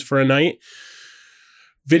games for a night,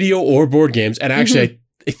 video or board games, and actually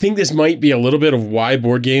I think this might be a little bit of why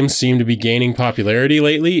board games seem to be gaining popularity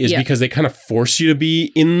lately, is because they kind of force you to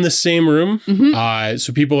be in the same room.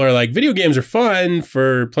 So people are like, video games are fun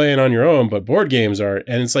for playing on your own, but board games are,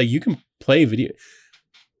 and it's like, you can play video.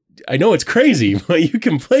 I know it's crazy, but you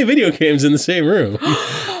can play video games in the same room.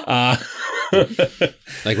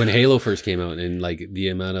 Like when Halo first came out, and like the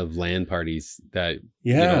amount of LAN parties that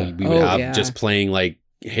we would have just playing like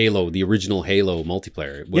Halo, the original Halo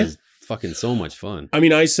multiplayer. It was fucking so much fun. I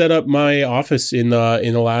mean, I set up my office in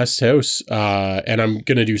the last house, and I'm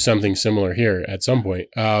gonna do something similar here at some point.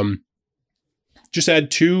 Just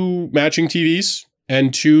add 2 matching TVs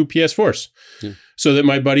and 2 PS4s. So that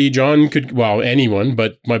my buddy John could, well, anyone,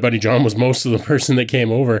 but my buddy John was most of the person that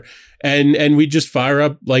came over. And we just fire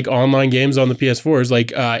up like online games on the PS4s,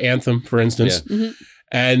 like Anthem, for instance.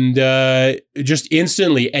 And just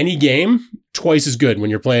instantly, any game, twice as good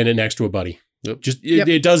when you're playing it next to a buddy.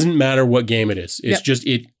 It doesn't matter what game it is. It's just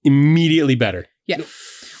immediately better. Well,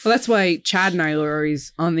 that's why Chad and I are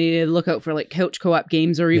always on the lookout for like couch co-op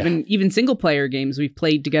games, or even single player games we've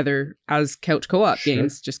played together as couch co-op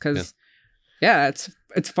games, just because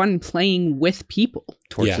it's fun playing with people.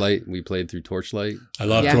 Torchlight, we played through Torchlight. I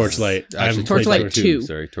love Torchlight. Actually, Torchlight 2.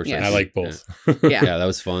 Sorry, Torchlight. I like both. Yeah, that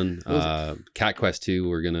was fun. Cat Quest 2,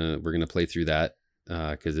 we're gonna play through that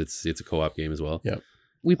because it's a co-op game as well.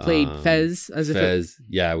 We played Fez as Fez.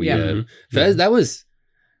 Fez. That was,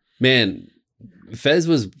 man. Fez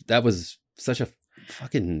was such a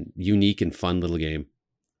fucking unique and fun little game.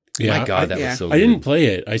 My God, that was so good. I didn't play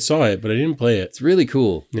it. I saw it, but I didn't play it. It's really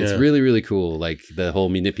cool. It's really, really cool. Like the whole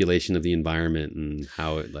manipulation of the environment and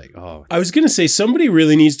how it I was going to say, somebody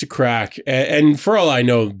really needs to crack, and for all I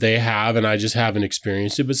know, they have, and I just haven't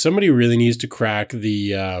experienced it, but somebody really needs to crack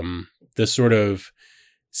the sort of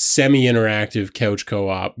semi-interactive couch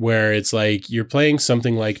co-op where it's like you're playing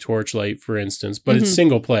something like Torchlight, for instance, but it's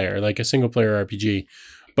single player, like a single player RPG.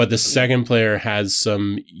 But the second player has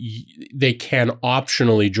they can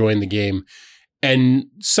optionally join the game and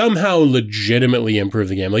somehow legitimately improve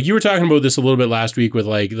the game. Like you were talking about this a little bit last week with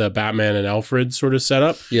like the Batman and Alfred sort of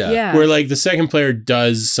setup. Where like the second player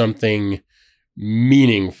does something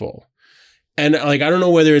meaningful. And like, I don't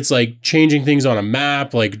know whether it's like changing things on a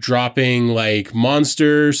map, like dropping like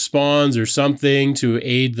monster spawns or something to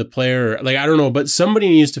aid the player. Like, I don't know, but somebody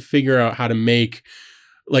needs to figure out how to make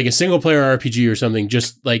like a single player RPG or something,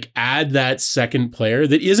 just like add that second player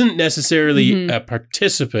that isn't necessarily a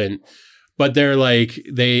participant, but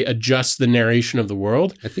they adjust the narration of the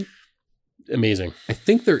world. I think amazing. I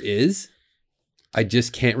think there is. I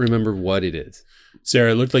just can't remember what it is.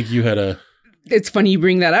 Sarah, it looked like you had a... It's funny you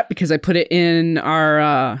bring that up because I put it in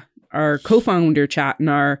our co-founder chat in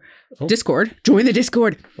our Discord. Join the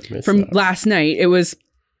Discord from last night. It was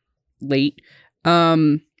late.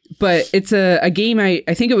 But it's a game, I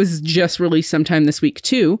think it was just released sometime this week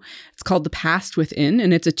too. It's called The Past Within,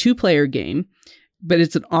 and it's a 2-player game, but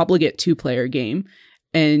it's an obligate 2-player game.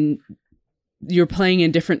 And you're playing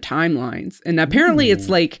in different timelines. And apparently it's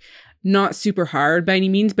like not super hard by any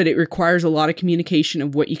means, but it requires a lot of communication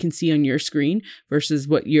of what you can see on your screen versus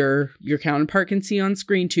what your counterpart can see on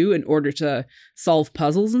screen too, in order to solve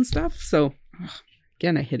puzzles and stuff. So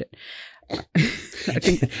again, I hit it. I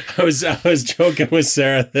think I was joking with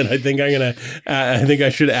Sarah that I think I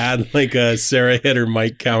should add like a Sarah hit her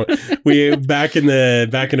mic count. We back in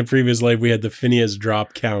the previous life we had the Phineas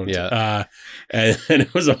drop count. Yeah. And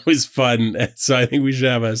it was always fun. So I think we should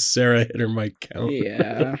have a Sarah hit her mic count.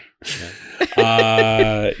 Yeah.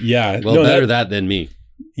 Yeah. Well, no, better that than me.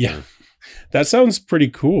 Yeah. That sounds pretty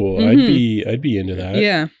cool. Mm-hmm. I'd be into that.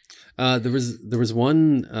 Yeah. There was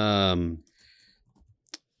one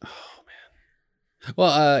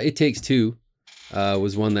well, It Takes Two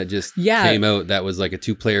was one that just came out that was like a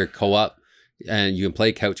 2-player co-op, and you can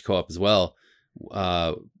play couch co-op as well,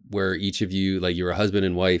 where each of you, like, you were a husband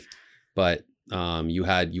and wife, but you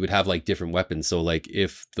would have like different weapons. So like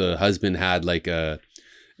if the husband had like a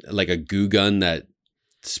goo gun that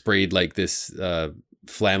sprayed like this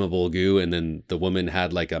flammable goo, and then the woman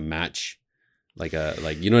had like a match, like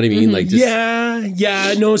you know what I mean? Mm-hmm. Like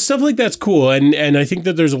just, no, stuff like that's cool, and I think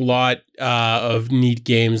that there's a lot of neat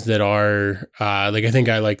games that are like, I think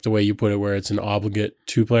I like the way you put it, where it's an obligate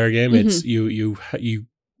 2-player game. Mm-hmm. It's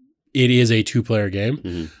it is a 2-player game.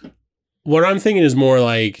 Mm-hmm. What I'm thinking is more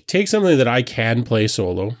like, take something that I can play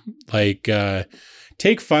solo, like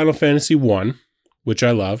take Final Fantasy 1, which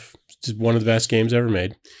I love. It's one of the best games ever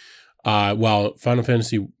made. Final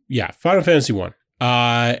Fantasy 1.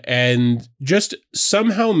 And just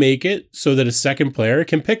somehow make it so that a second player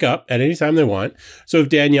can pick up at any time they want. So if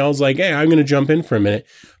Danielle's like, hey, I'm going to jump in for a minute,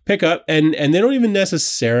 pick up, and they don't even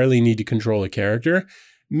necessarily need to control a character.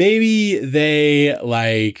 Maybe they,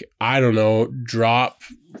 like, I don't know, drop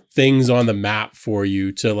things on the map for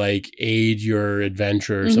you to like aid your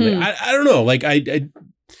adventure or something. Mm-hmm. I don't know. Like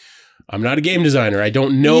I'm not a game designer. I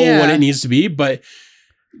don't know what it needs to be, but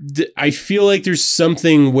I feel like there's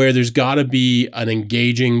something where there's got to be an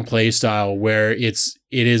engaging play style where it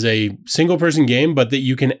is a single person game, but that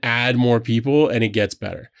you can add more people and it gets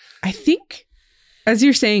better. I think, as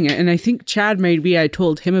you're saying it, and I think Chad, maybe I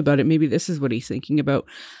told him about it, maybe this is what he's thinking about.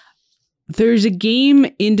 There's a game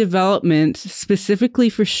in development specifically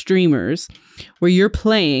for streamers where you're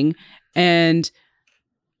playing and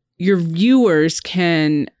your viewers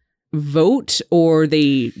can vote or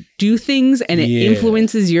they do things and it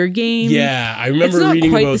influences your game. Yeah, I remember it's not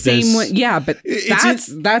reading quite about the same this. Way, yeah, but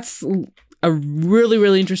that's a really,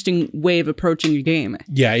 really interesting way of approaching your game.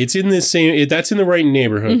 Yeah, it's in the same. That's in the right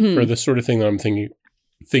neighborhood for the sort of thing that I'm thinking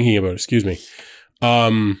about. Excuse me.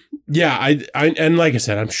 Yeah, I and like I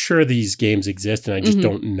said, I'm sure these games exist, and I just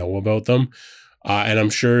don't know about them. And I'm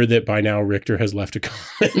sure that by now Richter has left a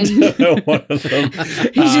comment about one of them.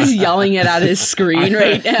 He's just yelling it at his screen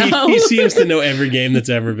right now. He seems to know every game that's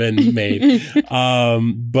ever been made.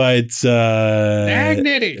 But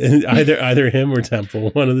either him or Temple,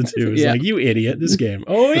 one of the two, is like, you idiot, this game.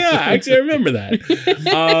 Oh yeah, actually I remember that.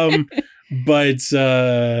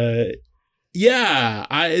 Yeah,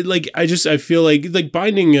 I feel like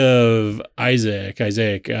Binding of Isaac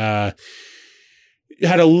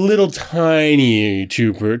had a little tiny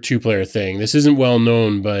two-player thing. This isn't well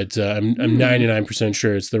known, but I'm 99%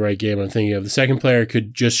 sure it's the right game I'm thinking of. The second player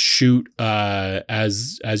could just shoot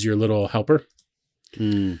as your little helper.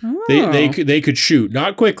 Oh. They could shoot,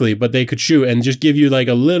 not quickly, but they could shoot and just give you like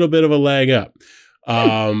a little bit of a leg up,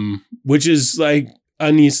 which is like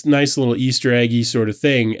a nice little Easter eggy sort of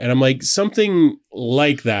thing. And I'm like, something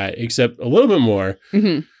like that, except a little bit more.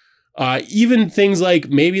 Mm-hmm. Even things like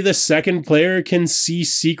maybe the second player can see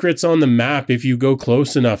secrets on the map if you go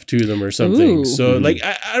close enough to them or something. Ooh. So like,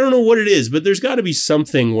 I don't know what it is, but there's got to be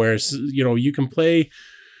something where, you can play,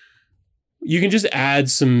 you can just add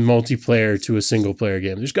some multiplayer to a single player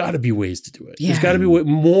game. There's got to be ways to do it. Yeah. There's got to be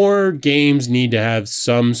more games need to have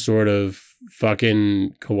some sort of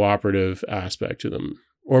fucking cooperative aspect to them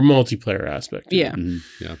or multiplayer aspect. To them.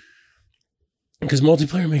 Mm-hmm. Yeah. Because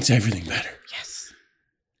multiplayer makes everything better. Yes.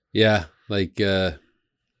 Yeah, like as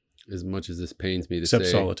much as this pains me to say,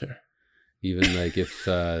 except Solitaire. Even like if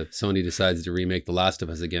Sony decides to remake The Last of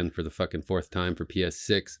Us again for the fucking 4th time for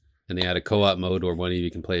PS6, and they add a co-op mode where one of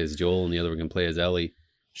you can play as Joel and the other one can play as Ellie.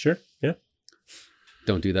 Sure, yeah.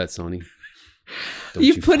 Don't do that, Sony.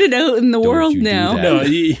 You've put it out in the world now. No,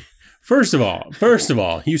 first of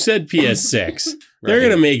all, you said PS6. Right. They're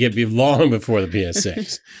going to make it be long before the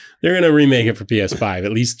PS6. They're going to remake it for PS5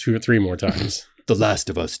 at least 2 or 3 more times. The Last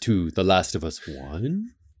of Us 2, The Last of Us 1,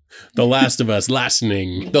 The Last of Us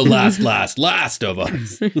lasting. The Last of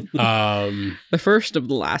Us. The first of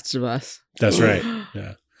The Last of Us. That's right.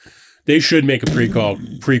 Yeah. They should make a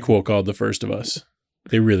prequel called The First of Us.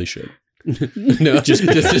 They really should. No,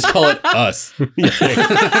 just call it Us. There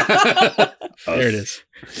it is.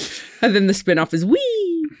 And then the spinoff is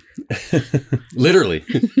Wee. Literally.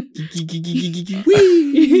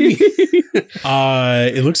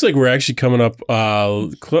 It looks like we're actually coming up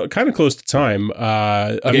kind of close to time.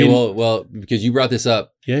 Well, because you brought this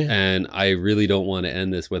up, yeah, and I really don't want to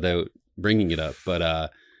end this without bringing it up,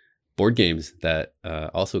 but board games that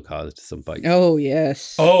also caused some fights. Oh,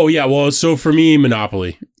 yes. Oh, yeah. Well, so for me,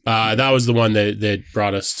 Monopoly. That was the one that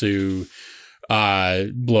brought us to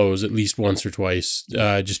blows at least once or twice,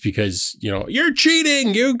 just because, you're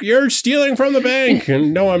cheating, you're stealing from the bank,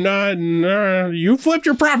 and no, I'm not, and you flipped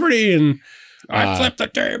your property, and I flipped the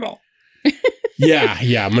table.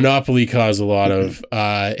 Yeah. Monopoly caused a lot of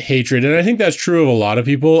hatred, and I think that's true of a lot of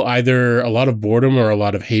people, either a lot of boredom or a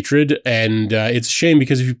lot of hatred, and it's a shame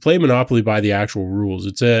because if you play Monopoly by the actual rules,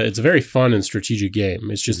 it's a very fun and strategic game.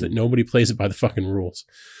 It's just that nobody plays it by the fucking rules.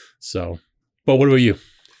 So, but what about you?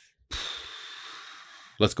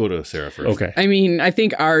 Let's go to Sarah first. Okay. I mean, I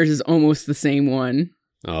think ours is almost the same one.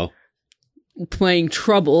 Oh. Playing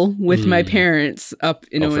Trouble with my parents up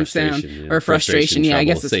in Owen Sound. Yeah. Or frustration. Yeah, I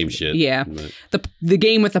guess it's same shit. Yeah. But The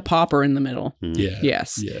game with the popper in the middle. Yeah.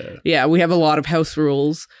 Yes. Yeah. Yeah, we have a lot of house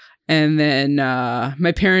rules. And then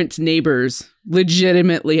my parents' neighbors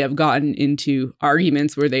legitimately have gotten into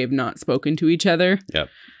arguments where they have not spoken to each other. Yep.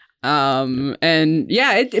 And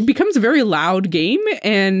yeah, it becomes a very loud game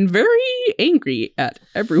and very angry at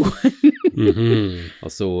everyone. Mm-hmm.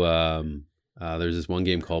 Also, there's this one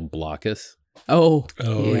game called Blockus. Oh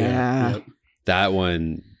yeah. Yep. That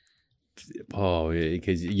one. Oh,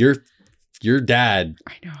 because your dad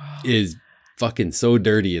I know is fucking so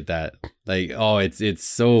dirty at that. Like, oh, it's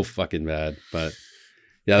so fucking bad. But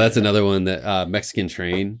yeah, that's another one that Mexican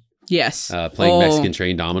Train. Yes. Playing Mexican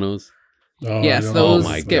Train dominoes. Oh, yes, those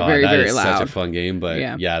get very, very loud. Such a fun game,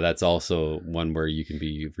 but yeah, that's also one where you can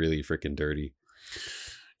be really freaking dirty.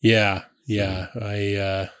 Yeah.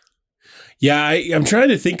 I'm trying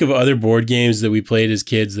to think of other board games that we played as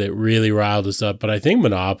kids that really riled us up, but I think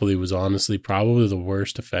Monopoly was honestly probably the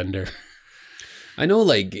worst offender. I know,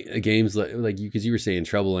 like games like you, because you were saying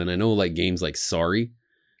Trouble, and I know like games like Sorry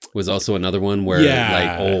was also another one where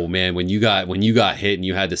like, oh man, when you got hit and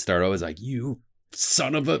you had to start, I was like, you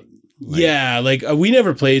son of a. Like, we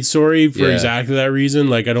never played Sorry for exactly that reason.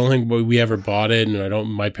 Like, I don't think we ever bought it,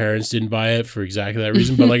 and my parents didn't buy it for exactly that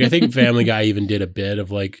reason. But like, I think Family Guy even did a bit of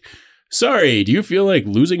like, sorry, do you feel like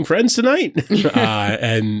losing friends tonight?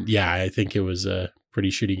 And yeah, I think it was a pretty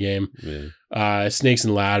shitty game. Yeah. Snakes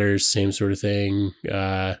and Ladders, same sort of thing.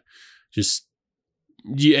 It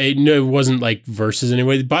wasn't like versus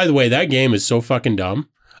anyway. By the way, that game is so fucking dumb.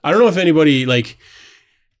 I don't know if anybody like.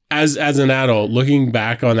 As an adult, looking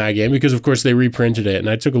back on that game, because of course they reprinted it, and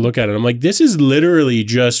I took a look at it. I'm like, this is literally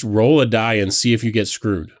just roll a die and see if you get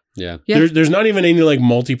screwed. Yeah. There's not even any like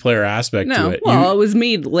multiplayer aspect to it. Well, it was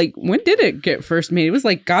made like, when did it get first made? It was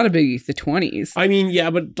like gotta be the 20s. I mean, yeah,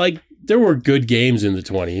 but like there were good games in the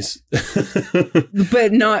 20s.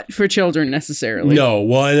 But not for children necessarily. No,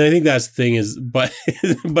 well, and I think that's the thing is, but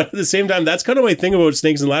at the same time, that's kind of my thing about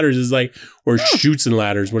Snakes and Ladders is like, or Shoots and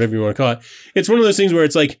Ladders, whatever you want to call it. It's one of those things where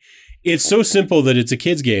it's like, it's so simple that it's a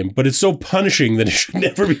kid's game, but it's so punishing that it should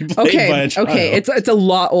never be played by a child. Okay, it's a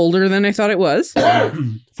lot older than I thought it was.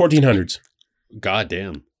 1400s. God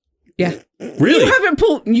damn. Yeah. Really? You haven't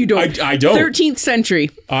pulled. You don't. I don't. 13th century.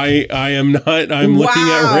 I am not. I'm looking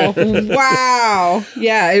at it. Wow.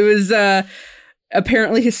 Yeah, it was.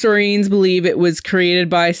 Apparently, historians believe it was created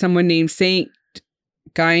by someone named Saint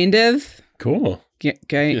Gaindev. Cool.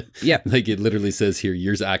 Okay. Yeah. Like it literally says here,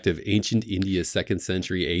 years active, ancient India, 2nd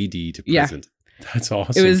century AD to present. Yeah. That's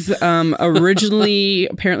awesome. It was originally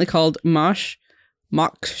apparently called Moksha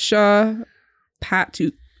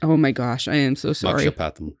Patu. Oh my gosh, I am so sorry. Moksha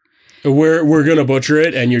Patam. We're gonna butcher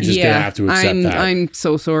it, and you're just gonna have to accept that. I'm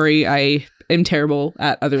so sorry. I am terrible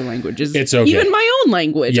at other languages. It's okay. Even my own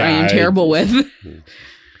language, I am terrible with.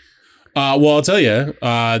 Well, I'll tell you,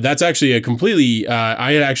 that's actually a completely,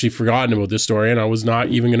 I had actually forgotten about this story, and I was not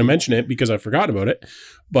even going to mention it because I forgot about it.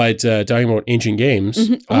 But talking about ancient games.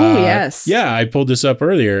 Mm-hmm. Oh, yes. Yeah, I pulled this up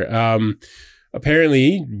earlier.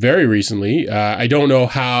 Apparently, very recently, I don't know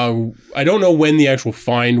when the actual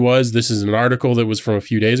find was. This is an article that was from a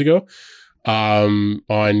few days ago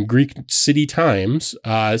on Greek City Times.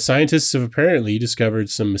 Scientists have apparently discovered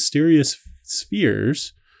some mysterious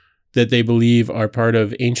spheres that they believe are part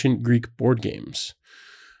of ancient Greek board games.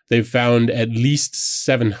 They've found at least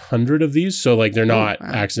 700 of these, so like they're not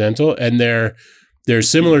accidental, and they're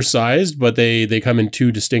similar sized, but they come in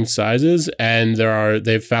two distinct sizes, and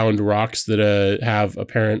they've found rocks that have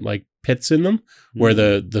apparent like pits in them where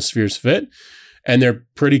the spheres fit, and they're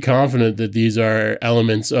pretty confident that these are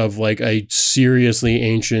elements of like a seriously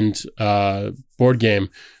ancient board game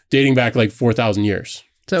dating back like 4,000 years.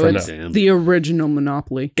 So it's the original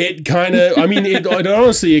Monopoly. It kind of, I mean, it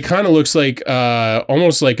honestly, it kind of looks like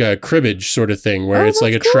almost like a cribbage sort of thing where it's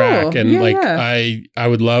like a track. And I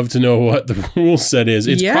would love to know what the rule set is.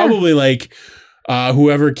 It's probably like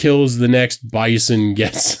whoever kills the next bison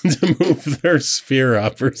gets to move their sphere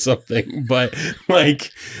up or something. But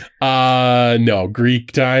like, no,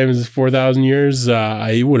 Greek times 4,000 years,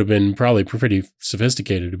 it would have been probably pretty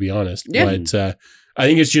sophisticated, to be honest. Yeah. But I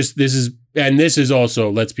think it's just, this is also,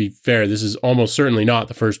 let's be fair, this is almost certainly not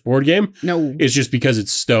the first board game. No. It's just because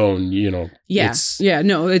it's stone, you know. Yeah.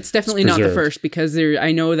 No, it's definitely not the first, because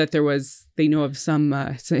I know that they know of some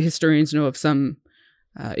historians know of some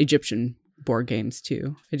Egyptian board games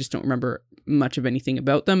too. I just don't remember much of anything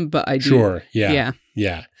about them, but I do. Sure. Yeah.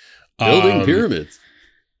 Building pyramids.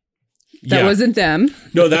 That wasn't them.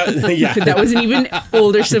 No, that was an even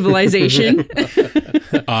older civilization.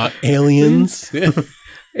 Aliens.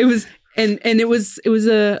 It was, and it was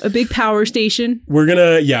a big power station. We're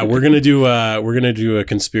gonna do a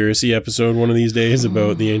conspiracy episode one of these days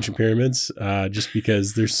about the ancient pyramids, just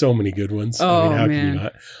because there's so many good ones. Oh, I mean, how can you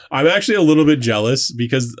not? I'm actually a little bit jealous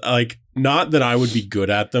because, like, not that I would be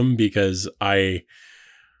good at them, because I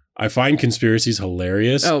find conspiracies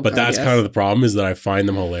hilarious, but that's kind of the problem, is that I find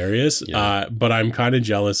them hilarious. Yeah. But I'm kind of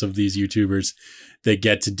jealous of these YouTubers that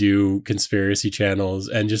get to do conspiracy channels,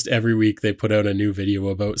 and just every week they put out a new video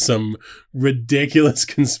about some ridiculous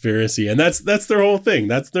conspiracy, and that's their whole thing.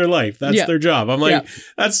 That's their life. That's their job. I'm like,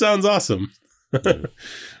 that sounds awesome.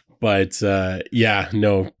 But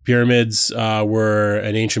no, pyramids were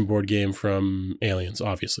an ancient board game from Aliens,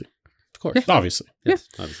 obviously. Of course. Obviously. Yes,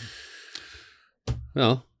 obviously.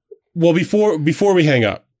 Well, before we hang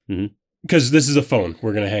up, because this is a phone,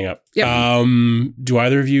 we're going to hang up. Yep.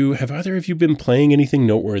 Have either of you been playing anything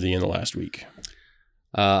noteworthy in the last week?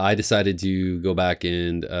 I decided to go back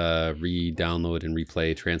and re-download and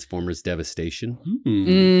replay Transformers Devastation,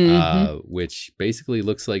 which basically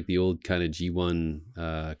looks like the old kind of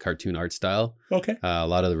G1 cartoon art style. Okay. A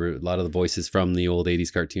lot of the voices from the old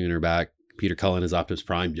 80s cartoon are back. Peter Cullen is Optimus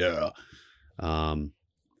Prime. Yeah. I've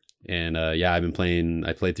been playing.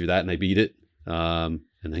 I played through that and I beat it.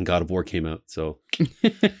 And then God of War came out. So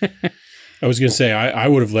I was going to say I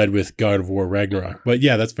would have led with God of War Ragnarok, but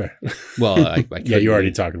yeah, that's fair. Well, I you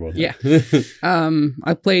already talked about that. Yeah.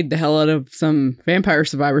 I played the hell out of some Vampire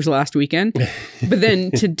Survivors last weekend, but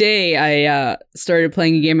then today I started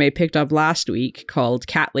playing a game I picked up last week called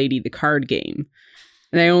Cat Lady, the card game.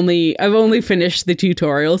 And I've only finished the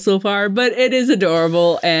tutorial so far, but it is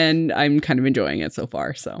adorable and I'm kind of enjoying it so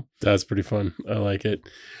far. So that's pretty fun. I like it.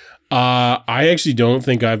 I actually don't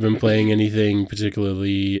think I've been playing anything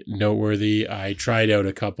particularly noteworthy. I tried out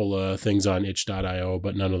a couple of things on itch.io,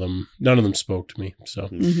 but none of them spoke to me. So,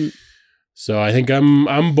 So I think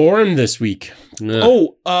I'm boring this week. Yeah.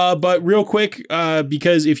 But real quick,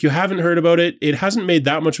 because if you haven't heard about it, it hasn't made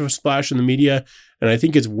that much of a splash in the media, and I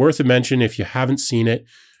think it's worth a mention if you haven't seen it.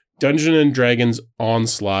 Dungeons and Dragons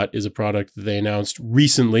Onslaught is a product that they announced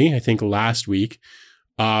recently, I think last week,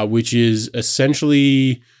 which is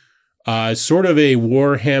essentially sort of a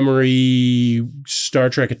Warhammer-y, Star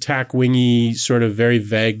Trek attack wingy, sort of very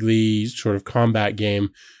vaguely sort of combat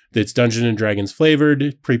game that's Dungeons and Dragons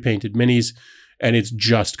flavored, pre-painted minis, and it's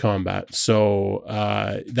just combat. So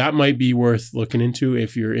that might be worth looking into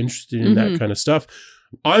if you're interested in that kind of stuff.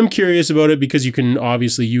 I'm curious about it because you can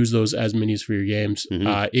obviously use those as minis for your games.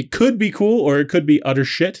 It could be cool or it could be utter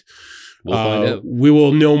shit. We'll find out. We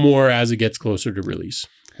will know more as it gets closer to release.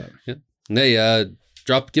 Yeah. Hey,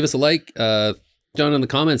 give us a like. Down in the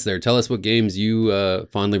comments there, tell us what games you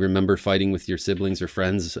fondly remember fighting with your siblings or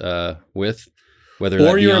friends with.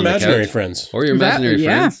 Or your imaginary friends. Or your imaginary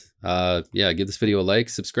friends. Give this video a like.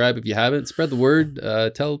 Subscribe if you haven't. Spread the word.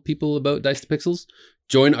 Tell people about Dice to Pixels.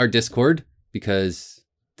 Join our Discord, because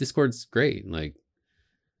Discord's great. Like,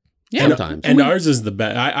 sometimes. And ours is the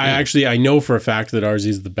best. I know for a fact that ours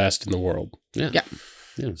is the best in the world. Yeah.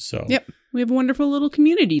 So. Yep. We have a wonderful little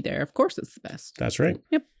community there. Of course it's the best. That's right.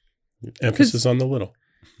 Yep. Emphasis on the little.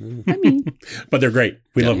 I mean. But they're great.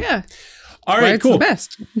 We love them. Yeah. All right, cool.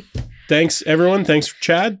 It's the best. Thanks, everyone. Thanks,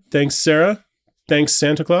 Chad. Thanks, Sarah. Thanks,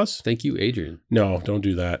 Santa Claus. Thank you, Adrian. No, don't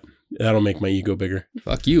do that. That'll make my ego bigger.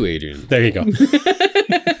 Fuck you, Adrian. There you go.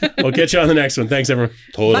 We'll catch you on the next one. Thanks, everyone.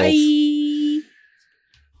 Total. Bye.